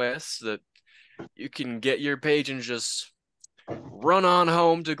little quest, that you can get your page and just run on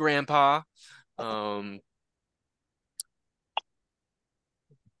home to Grandpa. Um,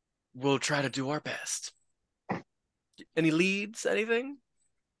 we'll try to do our best. Any leads? Anything?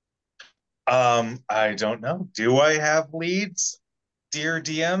 I don't know. Do I have leads, dear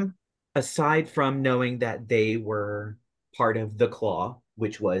DM? Aside from knowing that they were part of the Claw,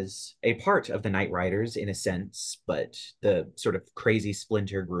 which was a part of the Night Riders in a sense, but the sort of crazy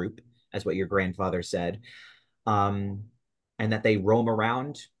splinter group, as what your grandfather said, um, and that they roam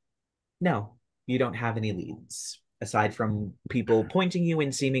around, no, you don't have any leads. Aside from people pointing you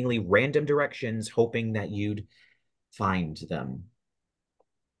in seemingly random directions, hoping that you'd find them.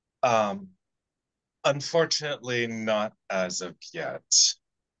 Um, Unfortunately, not as of yet.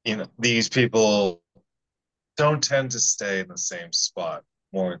 These people don't tend to stay in the same spot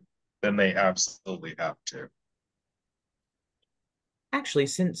more than they absolutely have to. Actually,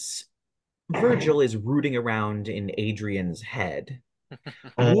 since Virgil is rooting around in Adrien's head,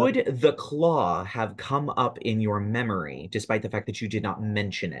 would the claw have come up in your memory, despite the fact that you did not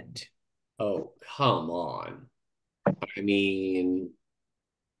mention it? Oh, come on. I mean,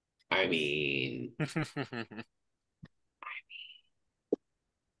 I mean,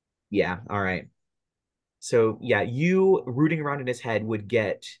 Yeah, all right. So, yeah, you rooting around in his head would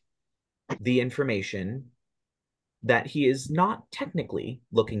get the information that he is not technically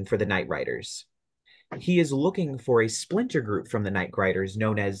looking for the Night Riders. He is looking for a splinter group from the Night Riders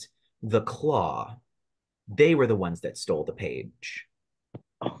known as the Claw. They were the ones that stole the page.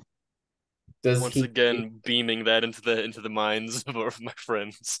 Does Once he? again, beaming that into the minds of my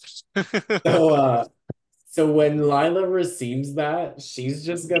friends. So, so when Lyla receives that, she's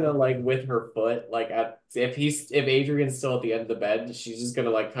just gonna like with her foot, like if Adrian's still at the end of the bed, she's just gonna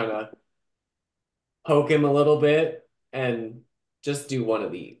like kind of poke him a little bit and just do one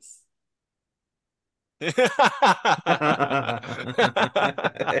of these.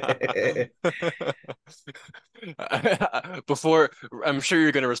 Before, I'm sure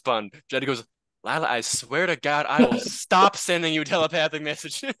you're gonna respond. Jedi goes, Lyla, I swear to God, I will stop sending you telepathic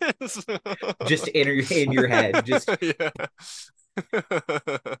messages. Just in your head. Just Yeah.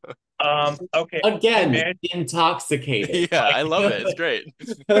 Okay. Again, Man, intoxicated. Yeah, I love it. It's Like, great.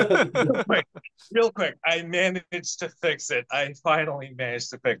 real quick, I managed to fix it. I finally managed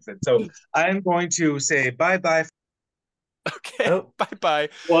to fix it. So I'm going to say bye-bye. Okay, oh, bye-bye.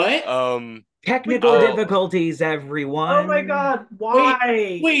 what? technical I'll difficulties, Oh my everyone. God, Wait,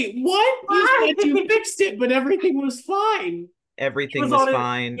 why? wait, what? You Why? said you fixed it, but everything was fine. He Everything was was on it.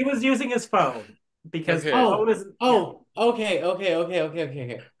 fine. He was using his phone because the Okay. phone is. Okay.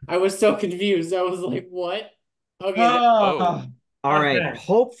 I was so confused. I was like, what? Okay, Oh. Ah, All right. Okay. there you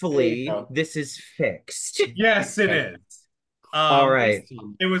Hopefully go. this is fixed. Yes, it Okay. is. All right.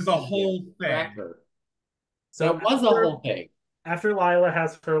 It was a whole thing. Cracker. So That was a whole thing. after Lila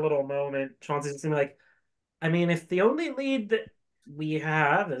has her little moment, Chauncey's gonna be like, I mean, if the only lead that we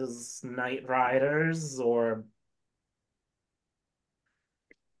have is Night Riders or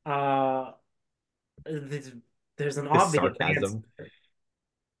uh th- there's an The obvious answer. sarcasm.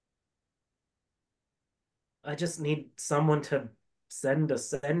 I just need someone to send a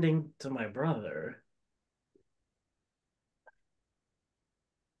sending to my brother.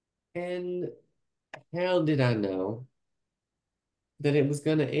 And how did I know that it was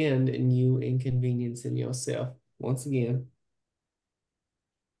gonna end in you inconveniencing yourself once again?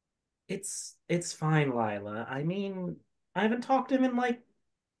 It's fine, Lila. I mean, I haven't talked to him in like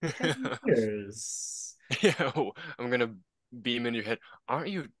 10 years. Yeah, I'm gonna beam in your head. Aren't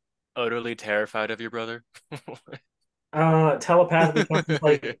you utterly terrified of your brother? Telepathically, Chauncey's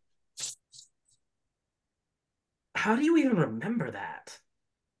like, how do you even remember that?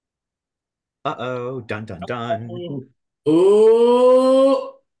 Uh-oh. Dun dun dun.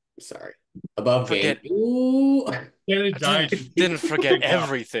 Ooh, sorry. Above game. Forget. Ooh. Jedidiah Didn't forget picked up.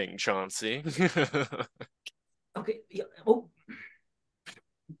 everything, Chauncey. Okay, yeah, oh,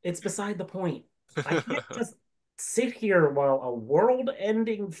 it's beside the point. I can't just sit here while a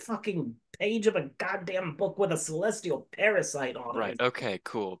world-ending fucking page of a goddamn book with a celestial parasite on it Right. is. Okay.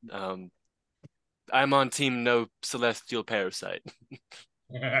 Cool. I'm on team no celestial parasite.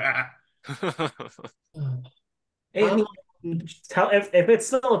 I mean, if it's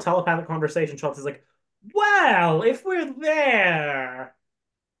still a telepathic conversation, Chauncey's like, well, if we're there,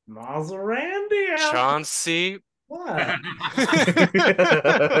 Mazerandia. Chauncey. What?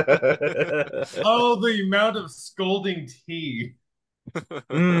 Oh, the amount of scolding tea.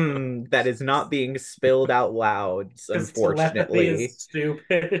 That is not being spilled out loud, Because telepathy is unfortunately.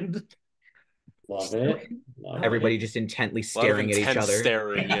 stupid. Love it. Love Everybody it. just intently A lot of staring at each intense other.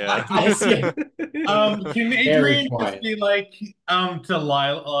 staring. Yeah. Yes, yeah. Can Very Adrien just quiet. be like, to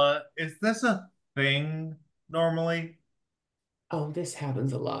Lila, is this a thing normally? Oh, this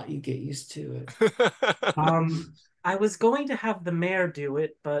happens a lot. You get used to it. Um, I was going to have the mayor do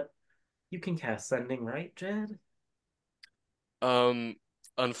it, but you can cast sending, right, Jed? Um,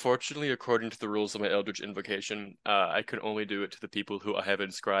 Unfortunately, according to the rules of my Eldritch Invocation, I can only do it to the people who I have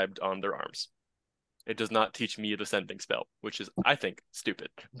inscribed on their arms. It does not teach me the sending spell, which is, I think, stupid.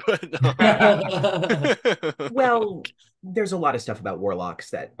 But Well, there's a lot of stuff about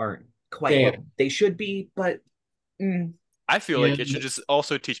warlocks that aren't quite what Damn. they should be, but I feel like it should And just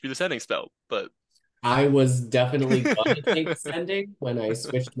also teach me the sending spell. But I was definitely gonna take sending when I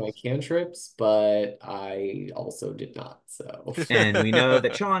switched my cantrips, but I also did not. So and we know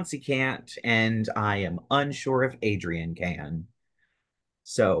that Chauncey can't, and I am unsure if Adrien can.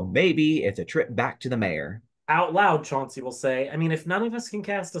 So maybe it's a trip back to the mayor. Out loud, Chauncey will say, I mean, if none of us can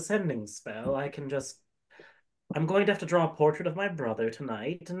cast a sending spell, I can just. I'm going to have to draw a portrait of my brother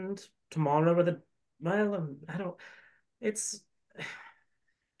tonight and tomorrow with a. Well, I don't. It's.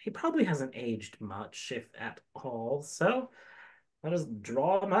 He probably hasn't aged much, if at all, so I'll just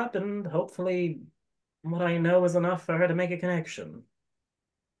draw him up and hopefully what I know is enough for her to make a connection.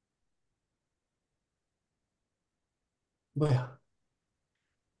 well,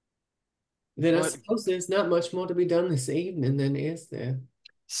 then I what suppose there's not much more to be done this evening, then is there?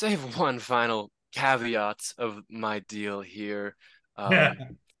 save one final caveat of my deal here. Yeah.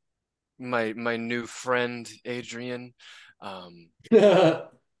 My new friend Adrien. Um,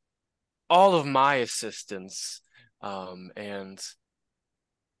 all of my assistance. And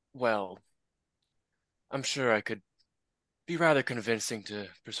well, I'm sure I could be rather convincing to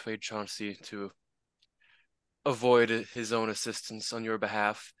persuade Chauncey to avoid his own assistance on your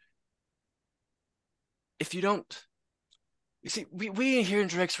behalf. If you don't, you see, we here in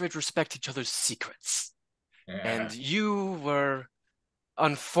Drexridge respect each other's secrets. And Yeah. you were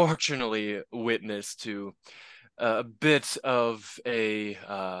unfortunately witness to a bit of a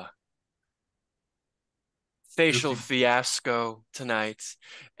facial Oopsie. fiasco tonight.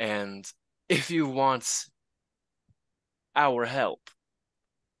 And if you want our help,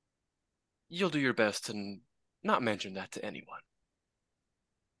 you'll do your best to not mention that to anyone.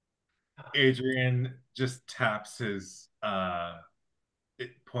 Adrien just taps his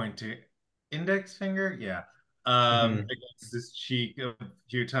pointing index finger, yeah, Mhm. against his cheek a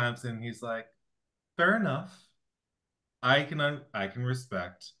few times, and he's like, "Fair enough. I can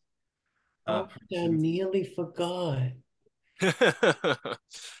respect a Oh, I person's." nearly forgot.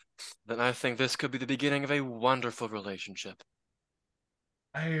 Then I think this could be the beginning of a wonderful relationship.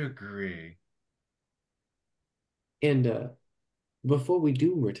 I agree. And before we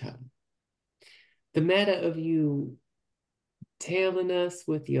do retire, the matter of you tailing us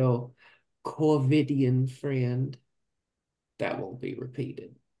with your Corvidian friend, that won't be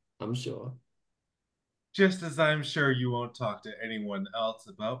repeated, I'm sure. Just as I'm sure you won't talk to anyone else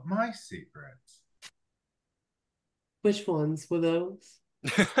about my secrets. Which ones were those?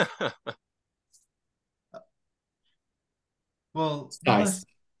 Well, Spice.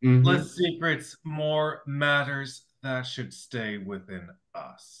 less secrets, more matters that should stay within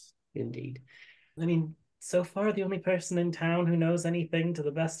us. Indeed. I mean, so far the only person in town who knows anything, to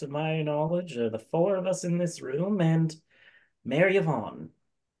the best of my knowledge, are the four of us in this room and Mayor Yvon.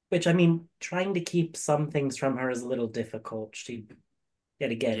 Which, I mean, trying to keep some things from her is a little difficult. She,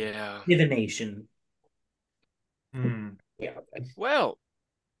 yet again, Yeah. divination. Hmm. Yeah. Well,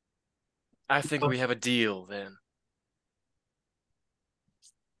 I think we have a deal then.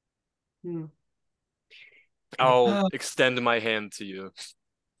 Hmm. I'll extend my hand to you.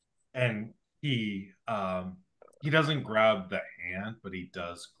 And he doesn't grab the hand, but he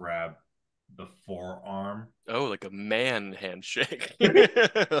does grab the forearm. Oh, like a man handshake.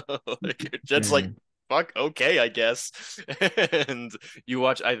 Like Jed's like, Mhm. fuck, okay, I guess. And you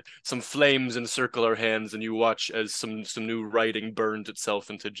watch some flames encircle our hands, and you watch as some new writing burns itself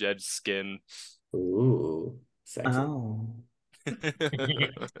into Jed's skin. Ooh, sexy. Oh.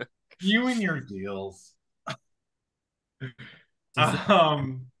 You and your deals. Does it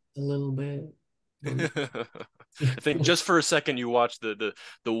Um, a little bit? I think just for a second you watch the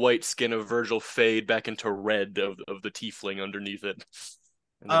white skin of Virgil fade back into red of the tiefling underneath it,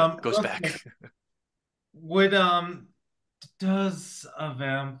 and then it goes real quick, back. would does a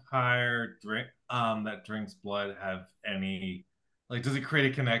vampire drink that drinks blood have any, like, does it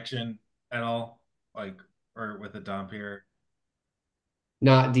create a connection at all, like, or with a Dhampir?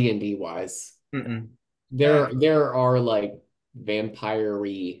 Not D&D wise. Mm-mm. There are like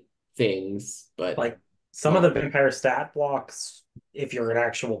vampire-y things, but Like, some of the not. vampire stat blocks, if you're an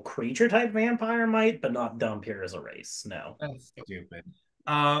actual creature type vampire, might, but not Dhampir as a race. No. That's stupid.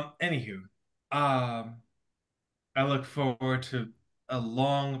 Anywho, I look forward to a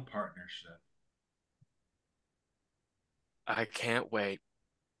long partnership. I can't wait.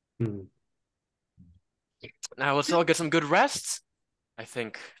 Hmm. Now let's all get some good rests. I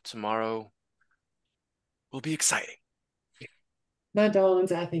think tomorrow will be exciting. My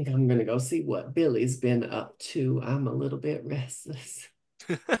darlings, I think I'm gonna go see what Billy's been up to. I'm a little bit restless.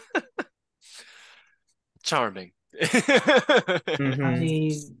 Charming.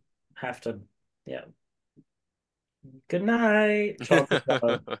 Mhm. I have to, yeah. Good night, Chauncey.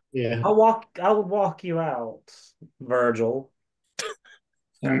 Yeah. I'll walk you out, Virgil.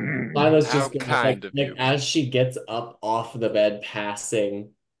 Lila's How just gonna kind of like you. as she gets up off the bed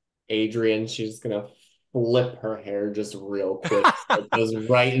passing Adrien, she's gonna flip her hair just real quick. It goes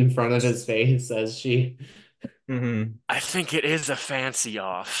right in front of his face as she Mhm. I think it is a fancy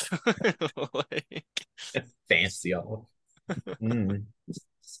off. Like, Fancy all. Mm. All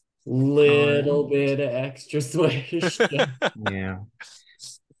little right. bit of extra swish. Yeah.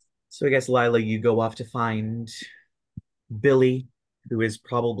 So I guess Lila, you go off to find Billy, who is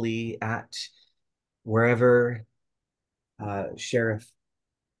probably at wherever Sheriff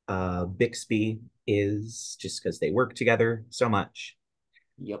Bixby is, just because they work together so much.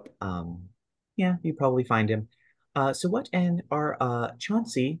 Yep. Yeah, you probably find him. So what and are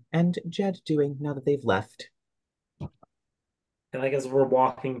Chauncey and Jed doing now that they've left? And I guess we're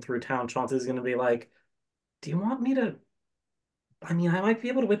walking through town, Chauncey's gonna be like, "Do you want me to I mean, I might be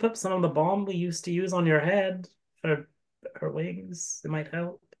able to whip up some of the balm we used to use on your head for her wings. It might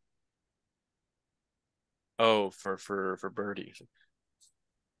help. Oh, for Birdie.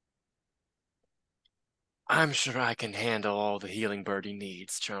 I'm sure I can handle all the healing Birdie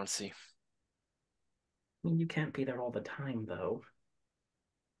needs, Chauncey. I mean, you can't be there all the time, though.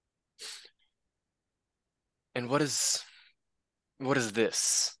 And what is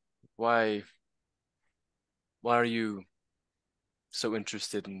this? Why are you so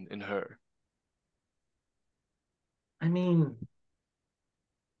interested in her? I mean,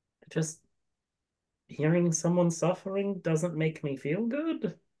 just hearing someone suffering doesn't make me feel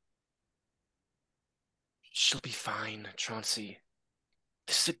good. She'll be fine, Chauncey.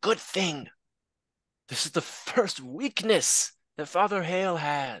 This is a good thing. This is the first weakness that Father Hale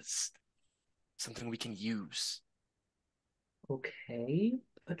has. Something we can use. Okay,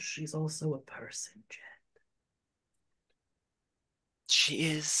 but she's also a person, Jen.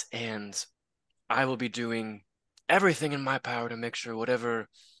 She is, and I will be doing everything in my power to make sure whatever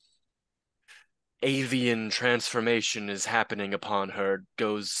avian transformation is happening upon her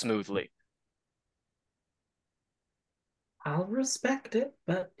goes smoothly. I'll respect it,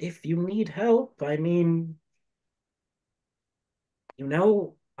 but if you need help, I mean,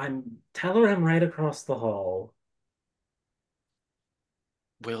 tell her I'm right across the hall.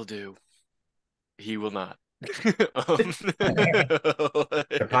 Will do. He will not. Um,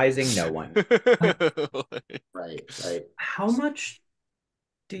 Surprising no one. Right, right. How much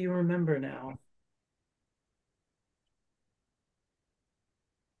do you remember now?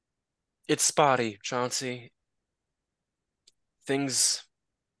 It's spotty, Chauncey. Things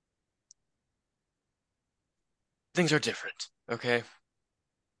things are different, okay?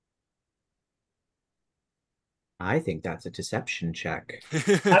 I think that's a deception check.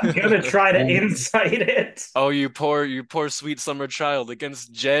 I'm gonna try to insight it. Oh, you poor sweet summer child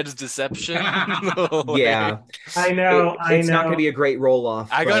against Jed's deception. Yeah. I know, It's not going to be a great roll off.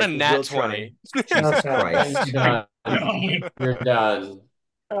 I got a but nat we'll try. 20. Jesus Okay. Christ. You're done. You're done.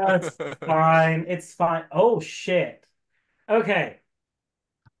 It's fine. It's fine. Oh shit. Okay.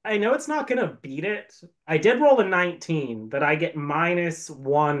 I know it's not gonna beat it. I did roll a 19 that I get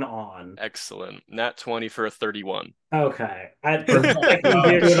 -1 on. Excellent. Nat 20 for a 31. Okay. I can do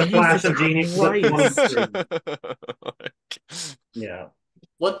with a flash of genius. Yeah.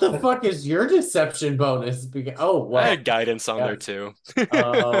 What the fuck is your deception bonus? Oh, I well. had guidance on there Yes. too.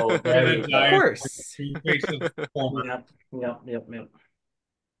 Oh, there you Of go. course. Yep.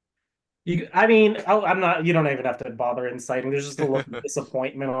 I mean, I'm not. You don't even have to bother inciting. There's just a look of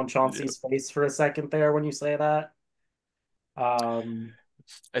disappointment on Chauncey's face for a second there when you say that.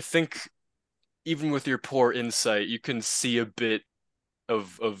 I think even with your poor insight, you can see a bit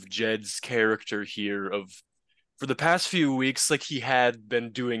of Jed's character here of for the past few weeks, like he had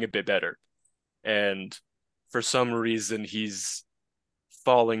been doing a bit better. And for some reason he's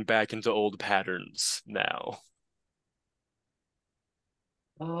falling back into old patterns now.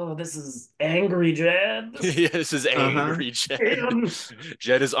 Oh, this is angry, Jed. This is angry Jed. Damn.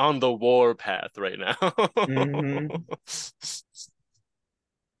 Jed is on the war path right now. Mhm.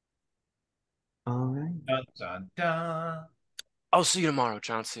 All right. Dun, dun, dun. I'll see you tomorrow,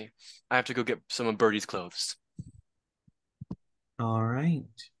 Chauncey. I have to go get some of Birdie's clothes. All right.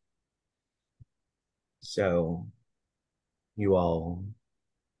 So you all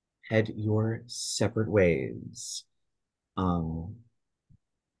head your separate ways.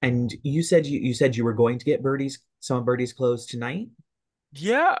 And you said you were going to get some of Birdie's clothes tonight?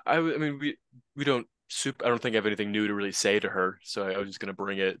 Yeah, I mean we don't I don't think I have anything new to really say to her, so I was just gonna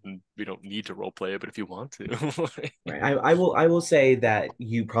bring it, and we don't need to role play it. But if you want to, Right. I will say that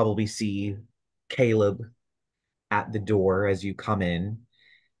you probably see Caleb at the door as you come in,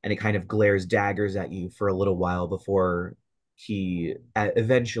 and he kind of glares daggers at you for a little while before he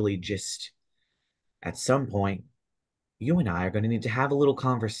eventually just at some point, you and I are going to need to have a little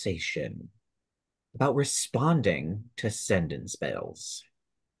conversation about responding to send-in spells.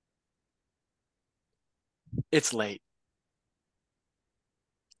 it's late,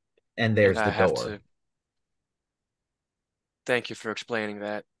 And and there's I the have door. to. Thank you for explaining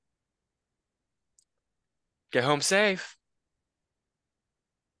that. Get home safe.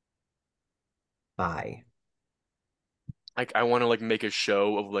 Bye. Like I want to like make a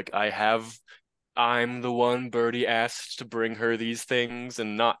show of like I'm the one Birdie asked to bring her these things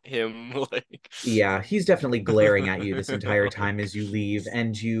and not him. Like Yeah, he's definitely glaring at you this entire time as you leave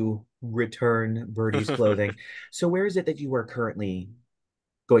and you return Birdie's clothing. So where is it that you are currently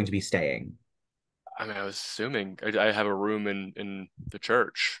going to be staying? I mean, I was assuming I have a room in the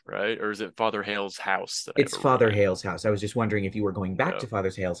church, right? Or is it Father Hale's house that I It's have a room Father in? Hale's house. I was just wondering if you were going back Yeah. to Father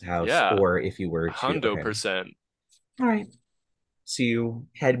Hale's house Yeah, or if you were to. hundo Okay. percent. All right. So you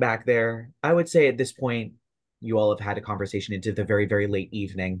head back there. I would say at this point, you all have had a conversation into the very, very late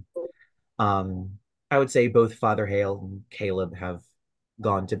evening. Um, I would say both Father Hale and Caleb have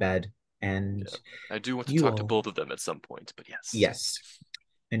gone to bed, and Yeah. I do want to you talk to all, both of them at some point, but yes. yes,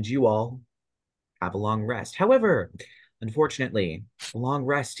 and you all have a long rest. However, unfortunately, a long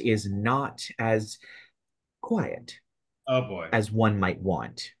rest is not as quiet Oh boy. as one might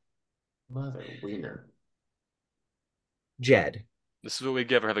want. Mother wiener. Jed, This is what we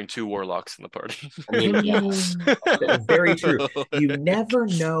get for having two warlocks in the party. I mean, yes, very true. You never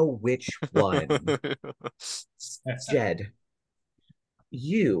know which one. Jed,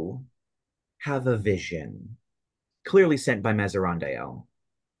 you have a vision, clearly sent by Mazerandael.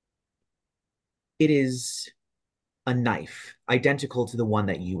 It is a knife, identical to the one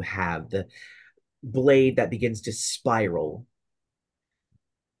that you have, the blade that begins to spiral.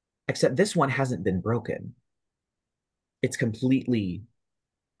 Except this one hasn't been broken. It's completely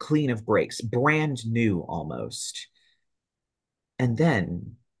clean of breaks, brand new almost. And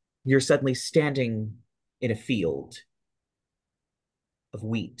then you're suddenly standing in a field of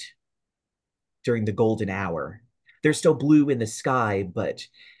wheat during the golden hour. There's still blue in the sky, but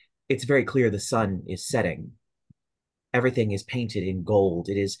it's very clear the sun is setting. Everything is painted in gold.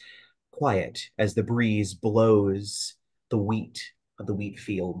 It is quiet as the breeze blows the wheat of the wheat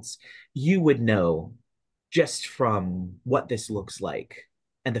fields. You would know just from what this looks like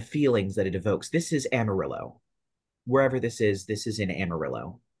and the feelings that it evokes. This is Amarillo. Wherever this is in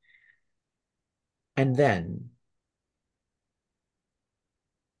Amarillo. And then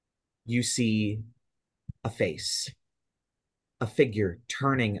you see a face, a figure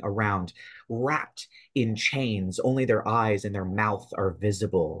turning around, wrapped in chains. Only their eyes and their mouth are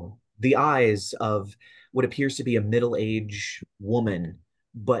visible. The eyes of what appears to be a middle-aged woman,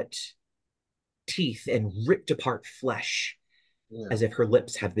 but teeth and ripped apart flesh, as if her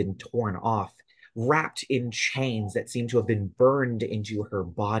lips have been torn off, wrapped in chains that seem to have been burned into her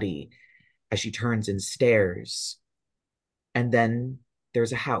body as she turns and stares. And then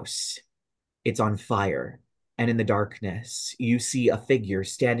there's a house. It's on fire. And in the darkness, you see a figure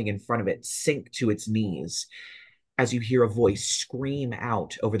standing in front of it, sink to its knees, as you hear a voice scream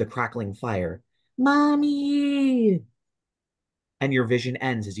out over the crackling fire, "Mommy!" And your vision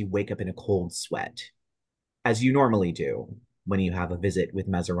ends as you wake up in a cold sweat, as you normally do when you have a visit with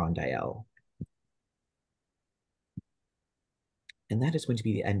Mazerandael. And that is going to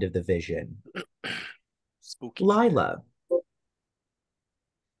be the end of the vision. Spooky. Lyla,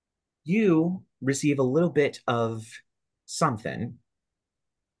 you receive a little bit of something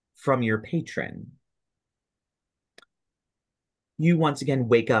from your patron. You once again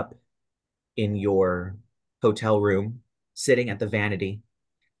wake up in your hotel room, sitting at the vanity,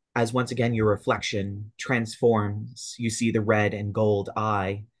 as once again your reflection transforms. You see the red and gold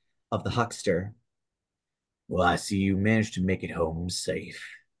eye of the huckster. Well, I see you managed to make it home safe.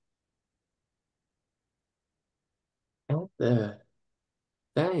 Well,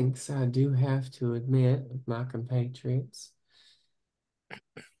 thanks, I do have to admit, of my compatriots.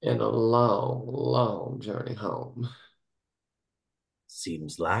 And a long, long journey home.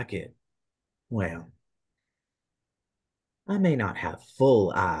 Seems like it. Well, I may not have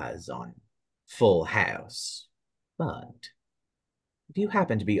full eyes on Full House, but if you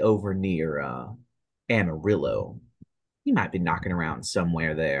happen to be over near Amarillo, you might be knocking around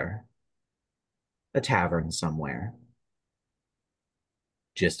somewhere there. A tavern somewhere.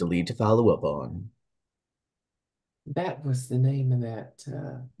 Just a lead to follow up on. That was the name of that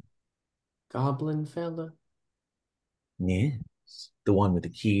goblin fella? Yes, the one with the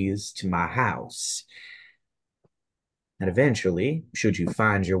keys to my house. And eventually, should you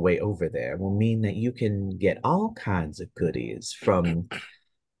find your way over there, will mean that you can get all kinds of goodies from,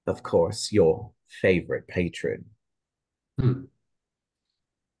 of course, your favorite patron. Hmm.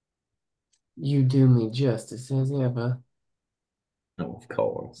 You do me justice as ever. Oh, of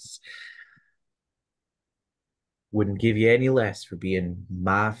course. Wouldn't give you any less for being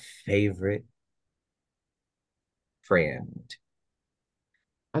my favorite friend.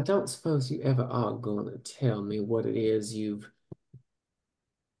 I don't suppose you ever are going to tell me what it is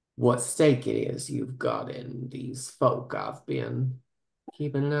what stake it is you've got in these folk I've been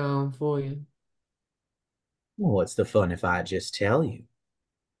keeping an eye on for you. Well, what's the fun if I just tell you?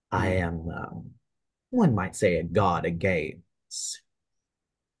 I Hmm. am, one might say, a god of games.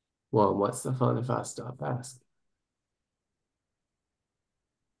 Well, what's the fun if I stop asking?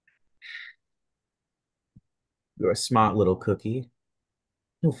 You're a smart little cookie.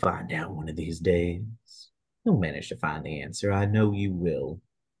 You'll find out one of these days. You'll manage to find the answer. I know you will.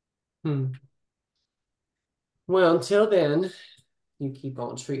 Hmm. Well, until then, you keep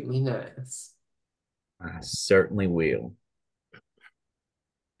on treating me nice. I certainly will.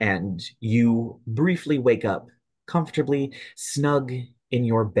 And you briefly wake up comfortably, snug in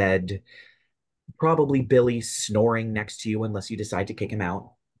your bed. Probably Billy snoring next to you unless you decide to kick him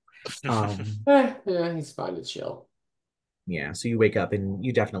out. Um, Yeah, he's fine to chill. yeah, so you wake up and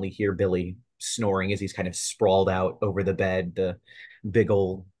you definitely hear Billy snoring as he's kind of sprawled out over the bed, the big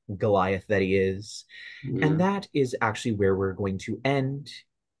old Goliath that he is. And Yeah. that is actually where we're going to end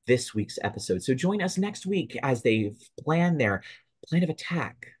this week's episode. So join us next week as they plan their plan of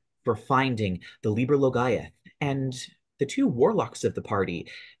attack for finding the Liber Logaeth, and the two warlocks of the party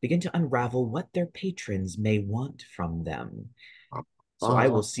begin to unravel what their patrons may want from them. So I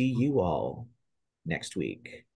will see you all next week.